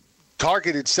 he's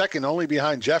targeted second only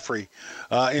behind Jeffrey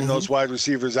in those wide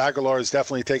receivers. Aguilar has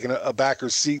definitely taken a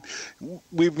backer's seat.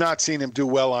 We've not seen him do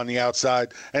well on the outside,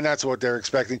 and that's what they're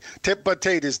expecting. But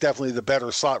Tate is definitely the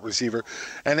better slot receiver.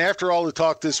 And after all the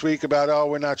talk this week about,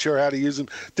 we're not sure how to use him,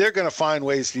 they're going to find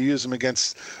ways to use him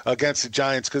against the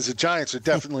Giants, because the Giants are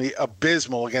definitely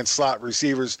abysmal against slot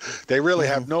receivers. They really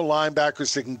have no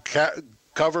linebackers that can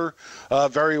cover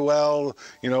very well.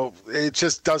 It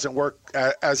just doesn't work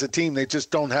as a team. They just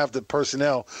don't have the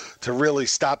personnel to really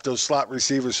stop those slot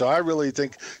receivers. So I really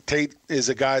think Tate is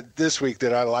a guy this week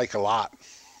that I like a lot.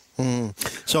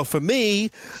 So for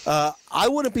me, I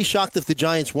wouldn't be shocked if the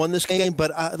Giants won this game,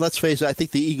 but let's face it, I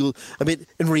think the Eagles,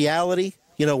 in reality,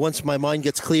 once my mind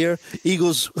gets clear,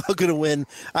 Eagles are going to win.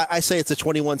 I say it's a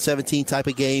 21-17 type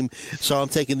of game, so I'm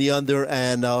taking the under,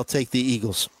 and I'll take the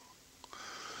Eagles.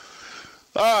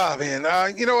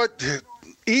 Man, you know what?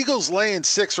 Eagles laying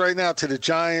 6 right now to the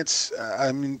Giants.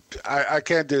 I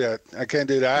can't do that.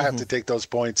 I have to take those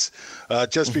points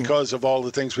just because of all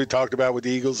the things we talked about with the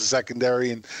Eagles, the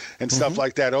secondary, and stuff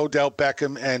like that. Odell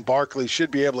Beckham and Barkley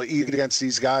should be able to eat against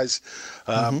these guys.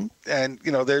 And,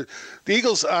 the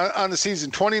Eagles on the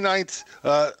season, 29th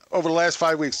over the last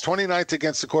 5 weeks, 29th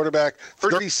against the quarterback,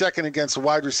 32nd against the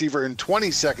wide receiver, and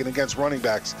 22nd against running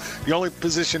backs. The only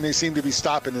position they seem to be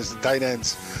stopping is the tight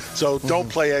ends. So don't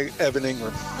play Evan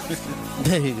Ingram.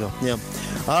 There you go. Yeah.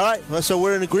 All right. Well, so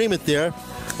we're in agreement there.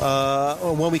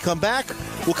 When we come back,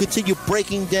 we'll continue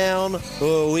breaking down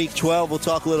Week 12. We'll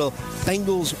talk a little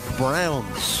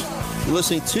Bengals-Browns. You're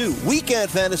listening to Weekend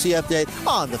Fantasy Update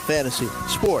on the Fantasy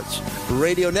Sports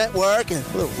Radio Network. And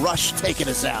a little Rush taking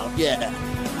us out. Yeah.